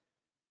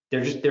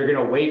 They're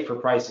going to wait for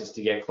prices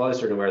to get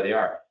closer to where they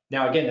are.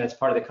 Now, again, that's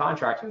part of the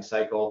contracting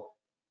cycle.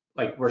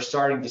 Like, we're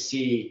starting to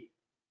see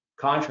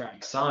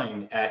contracts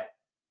signed at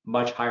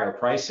much higher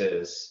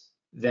prices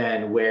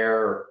than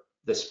where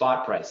the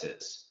spot price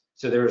is.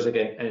 So there was like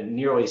a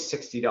nearly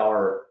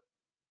 $60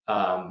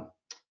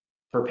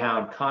 per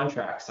pound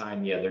contract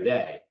signed the other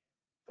day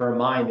for a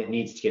mine that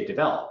needs to get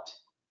developed.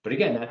 But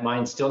again, that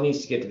mine still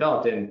needs to get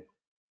developed, and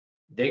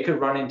they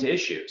could run into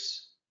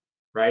issues,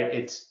 right?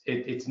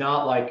 It's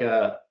not like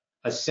a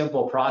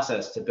simple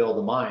process to build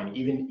a mine.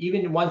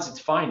 Even once it's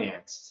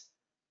financed,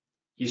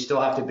 you still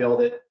have to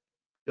build it.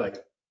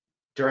 Like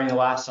during the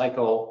last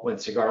cycle when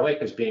Cigar Lake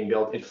was being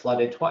built, it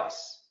flooded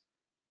twice.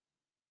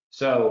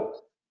 So,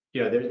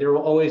 there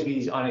will always be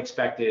these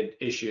unexpected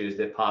issues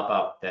that pop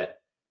up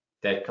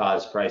that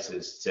cause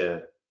prices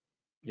to,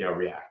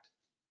 react.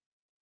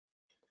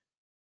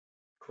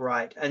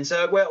 Great. And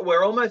so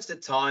we're almost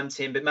at time,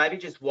 Tim, but maybe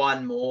just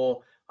one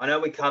more. I know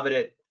we covered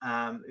it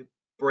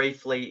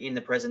briefly in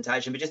the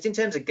presentation, but just in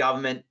terms of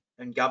government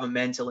and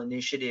governmental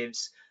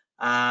initiatives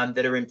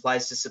that are in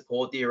place to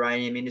support the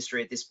uranium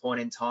industry at this point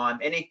in time,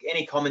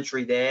 any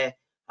commentary there,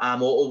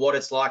 or what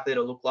it's likely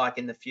to look like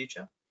in the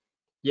future?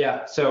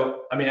 Yeah,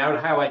 so I would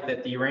highlight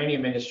that the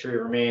uranium industry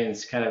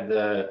remains kind of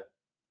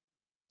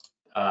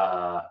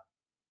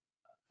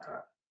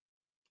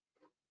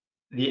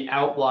the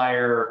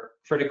outlier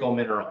critical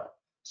mineral.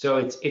 So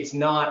it's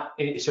not.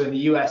 So in the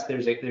U.S.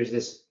 there's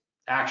this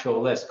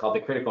actual list called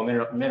the critical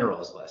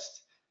minerals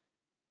list.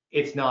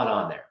 It's not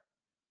on there.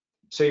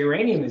 So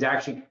uranium is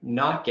actually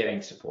not getting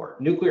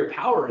support. Nuclear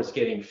power is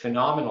getting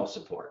phenomenal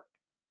support.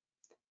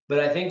 But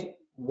I think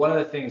one of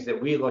the things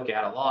that we look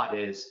at a lot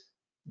is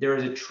there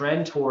is a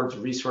trend towards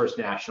resource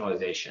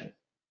nationalization.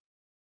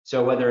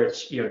 So whether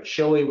it's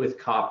Chile with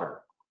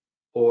copper,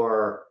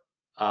 or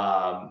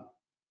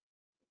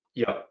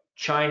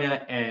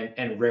China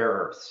and rare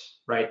earths,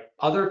 right?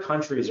 Other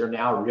countries are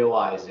now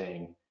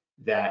realizing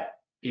that,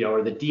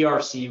 or the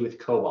DRC with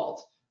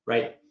cobalt,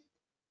 right?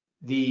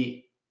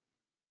 The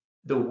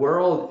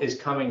world is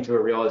coming to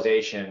a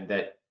realization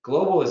that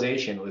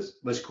globalization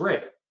was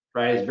great,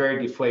 right? It's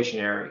very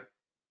deflationary.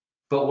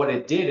 But what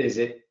it did is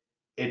it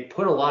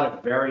put a lot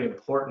of very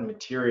important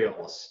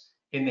materials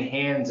in the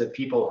hands of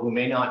people who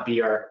may not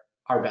be our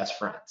best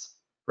friends,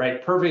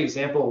 right? Perfect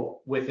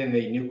example within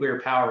the nuclear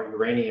power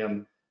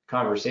uranium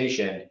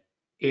conversation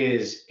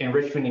is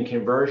enrichment and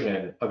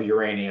conversion of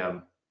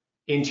uranium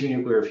into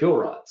nuclear fuel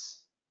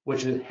rods,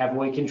 which is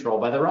heavily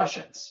controlled by the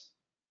Russians.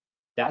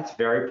 That's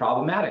very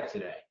problematic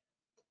today.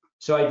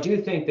 So I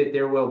do think that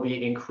there will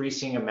be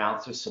increasing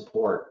amounts of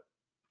support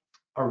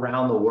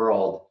around the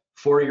world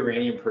for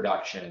uranium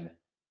production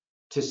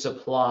to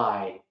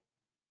supply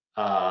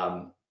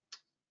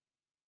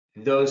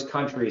those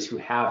countries who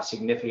have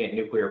significant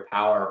nuclear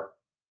power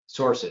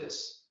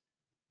sources.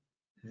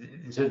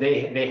 So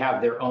they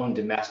have their own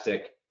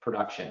domestic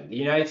production. The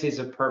United States is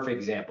a perfect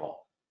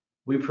example.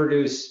 We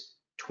produce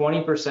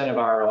 20% of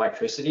our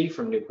electricity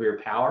from nuclear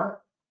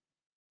power.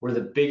 We're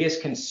the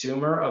biggest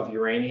consumer of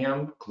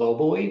uranium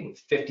globally, with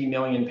 50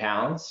 million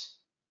pounds.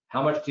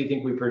 How much do you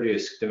think we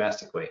produce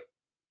domestically?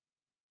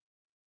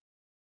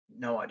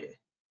 No idea.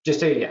 Just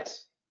take a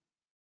guess.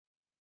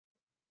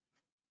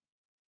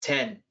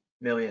 10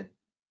 million.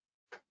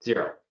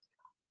 0.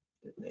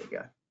 There you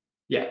go.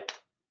 Yeah.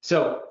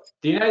 So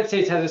the United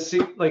States has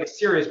a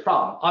serious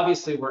problem.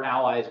 Obviously, we're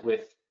allies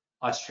with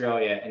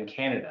Australia and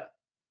Canada.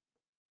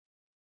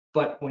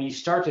 But when you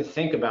start to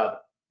think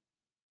about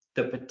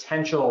the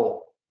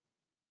potential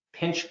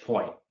pinch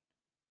point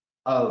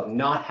of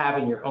not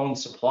having your own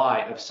supply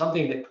of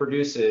something that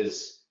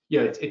produces,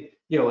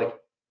 like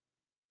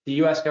the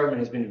U.S. government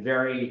has been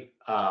very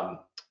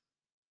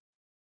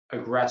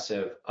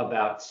aggressive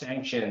about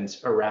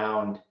sanctions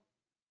around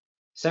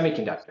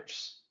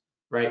semiconductors,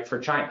 right, for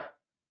China.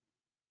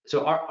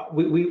 So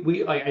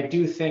I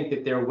do think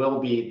that there will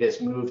be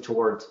this move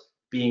towards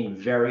being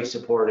very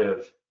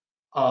supportive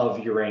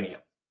of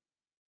uranium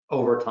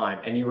over time,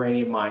 and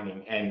uranium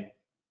mining, and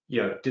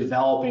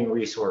developing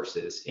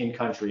resources in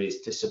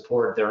countries to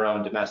support their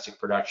own domestic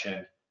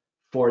production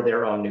for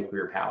their own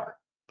nuclear power.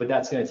 But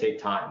that's going to take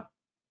time.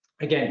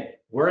 Again,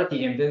 we're at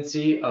the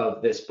infancy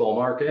of this bull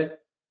market.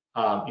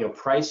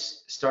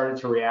 Price started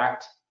to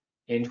react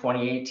in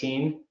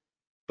 2018,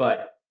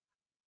 but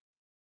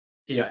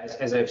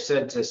as I've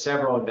said to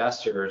several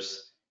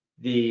investors,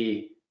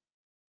 the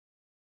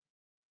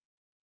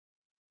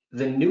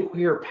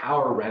nuclear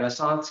power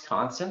renaissance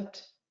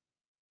concept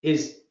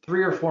is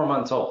 3 or 4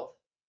 months old.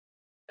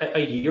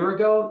 A year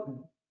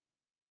ago,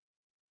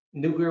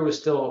 nuclear was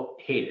still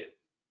hated.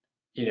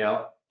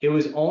 It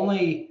was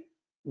only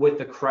with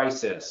the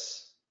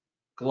crisis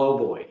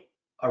globally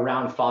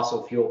around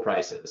fossil fuel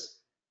prices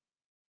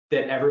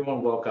that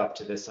everyone woke up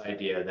to this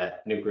idea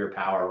that nuclear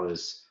power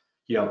was,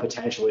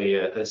 potentially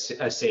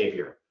a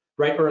savior,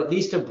 right? Or at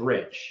least a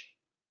bridge.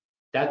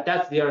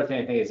 That's the other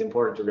thing I think is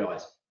important to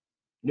realize.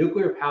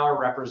 Nuclear power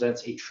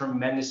represents a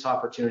tremendous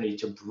opportunity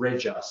to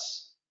bridge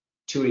us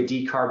to a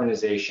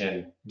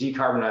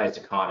decarbonized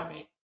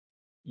economy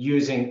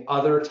using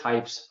other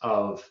types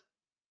of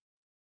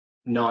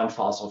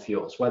non-fossil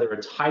fuels, whether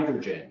it's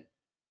hydrogen,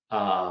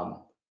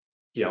 other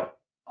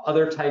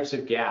types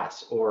of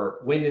gas, or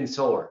wind and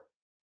solar.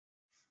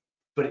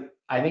 But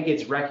I think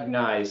it's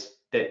recognized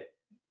that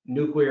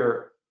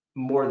nuclear,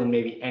 more than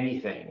maybe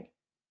anything,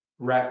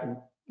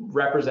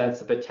 represents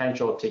the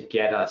potential to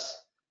get us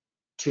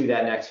to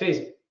that next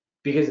phase.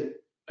 Because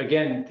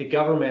again, the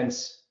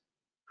governments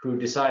who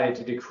decided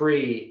to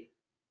decree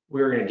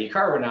we were going to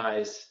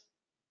decarbonize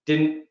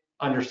didn't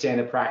understand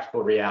the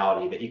practical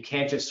reality that you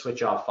can't just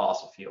switch off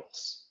fossil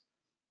fuels,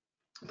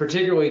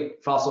 particularly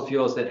fossil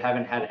fuels that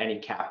haven't had any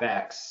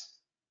capex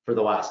for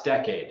the last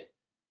decade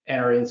and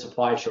are in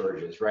supply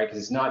shortages, right?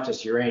 Because it's not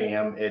just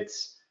uranium,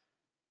 it's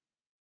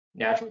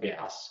natural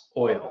gas,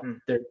 oil.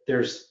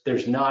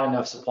 There's not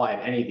enough supply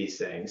of any of these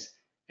things.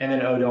 And then,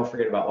 don't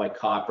forget about like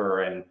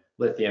copper and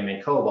lithium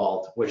and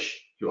cobalt,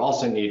 which you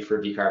also need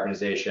for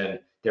decarbonization.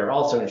 They're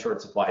also in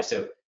short supply.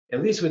 So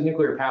at least with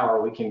nuclear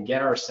power, we can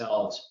get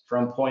ourselves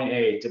from point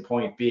A to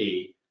point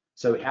B.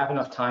 So we have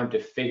enough time to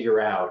figure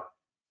out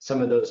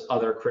some of those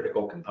other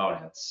critical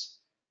components.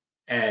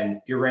 And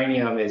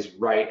uranium is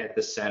right at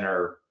the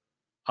center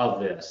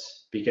of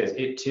this because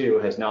it too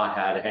has not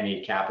had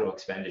any capital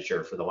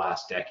expenditure for the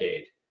last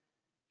decade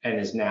and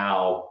is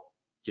now,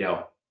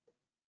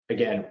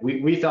 again,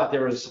 we thought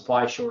there was a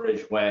supply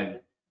shortage when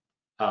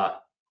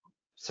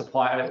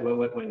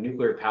when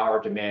nuclear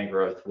power demand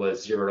growth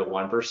was 0 to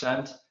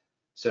 1%.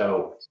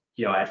 So,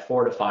 at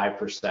 4 to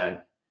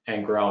 5%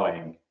 and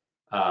growing,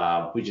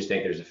 we just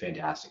think there's a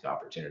fantastic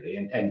opportunity.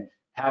 And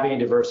having a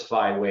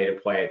diversified way to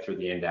play it through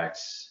the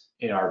index,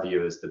 in our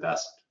view, is the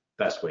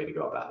best way to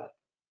go about it.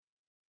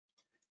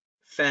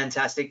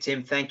 Fantastic,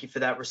 Tim. Thank you for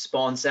that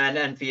response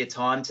and for your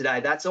time today.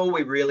 That's all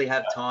we really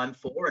have time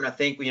for, and I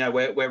think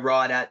we're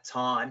right at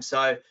time.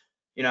 So,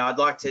 I'd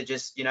like to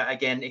just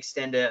again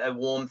extend a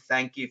warm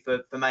thank you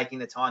for making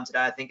the time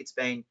today. I think it's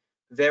been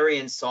very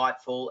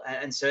insightful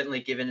and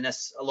certainly given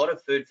us a lot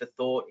of food for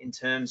thought in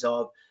terms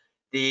of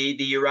the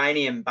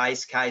uranium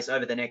base case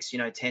over the next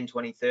 10,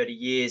 20, 30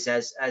 years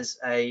as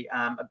a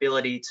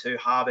ability to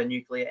harbour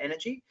nuclear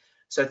energy.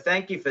 So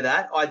thank you for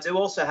that. I do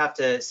also have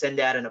to send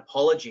out an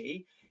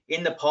apology.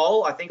 In the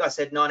poll, I think I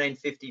said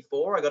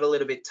 1954. I got a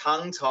little bit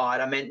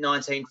tongue-tied. I meant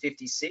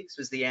 1956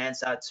 was the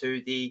answer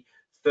to the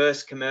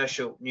first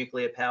commercial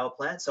nuclear power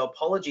plant. So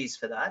apologies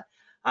for that.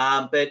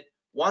 But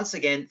once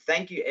again,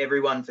 thank you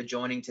everyone for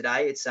joining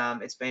today. It's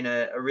been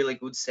a really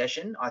good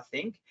session, I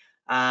think.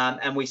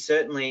 And we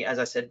certainly, as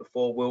I said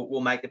before,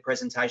 we'll make the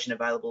presentation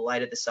available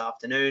later this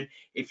afternoon.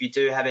 If you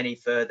do have any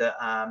further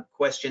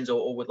questions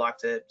or would like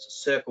to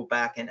circle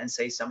back and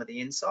see some of the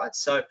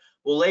insights. So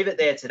we'll leave it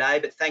there today,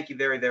 but thank you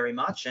very, very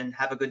much and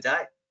have a good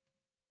day.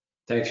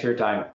 Thanks for your time.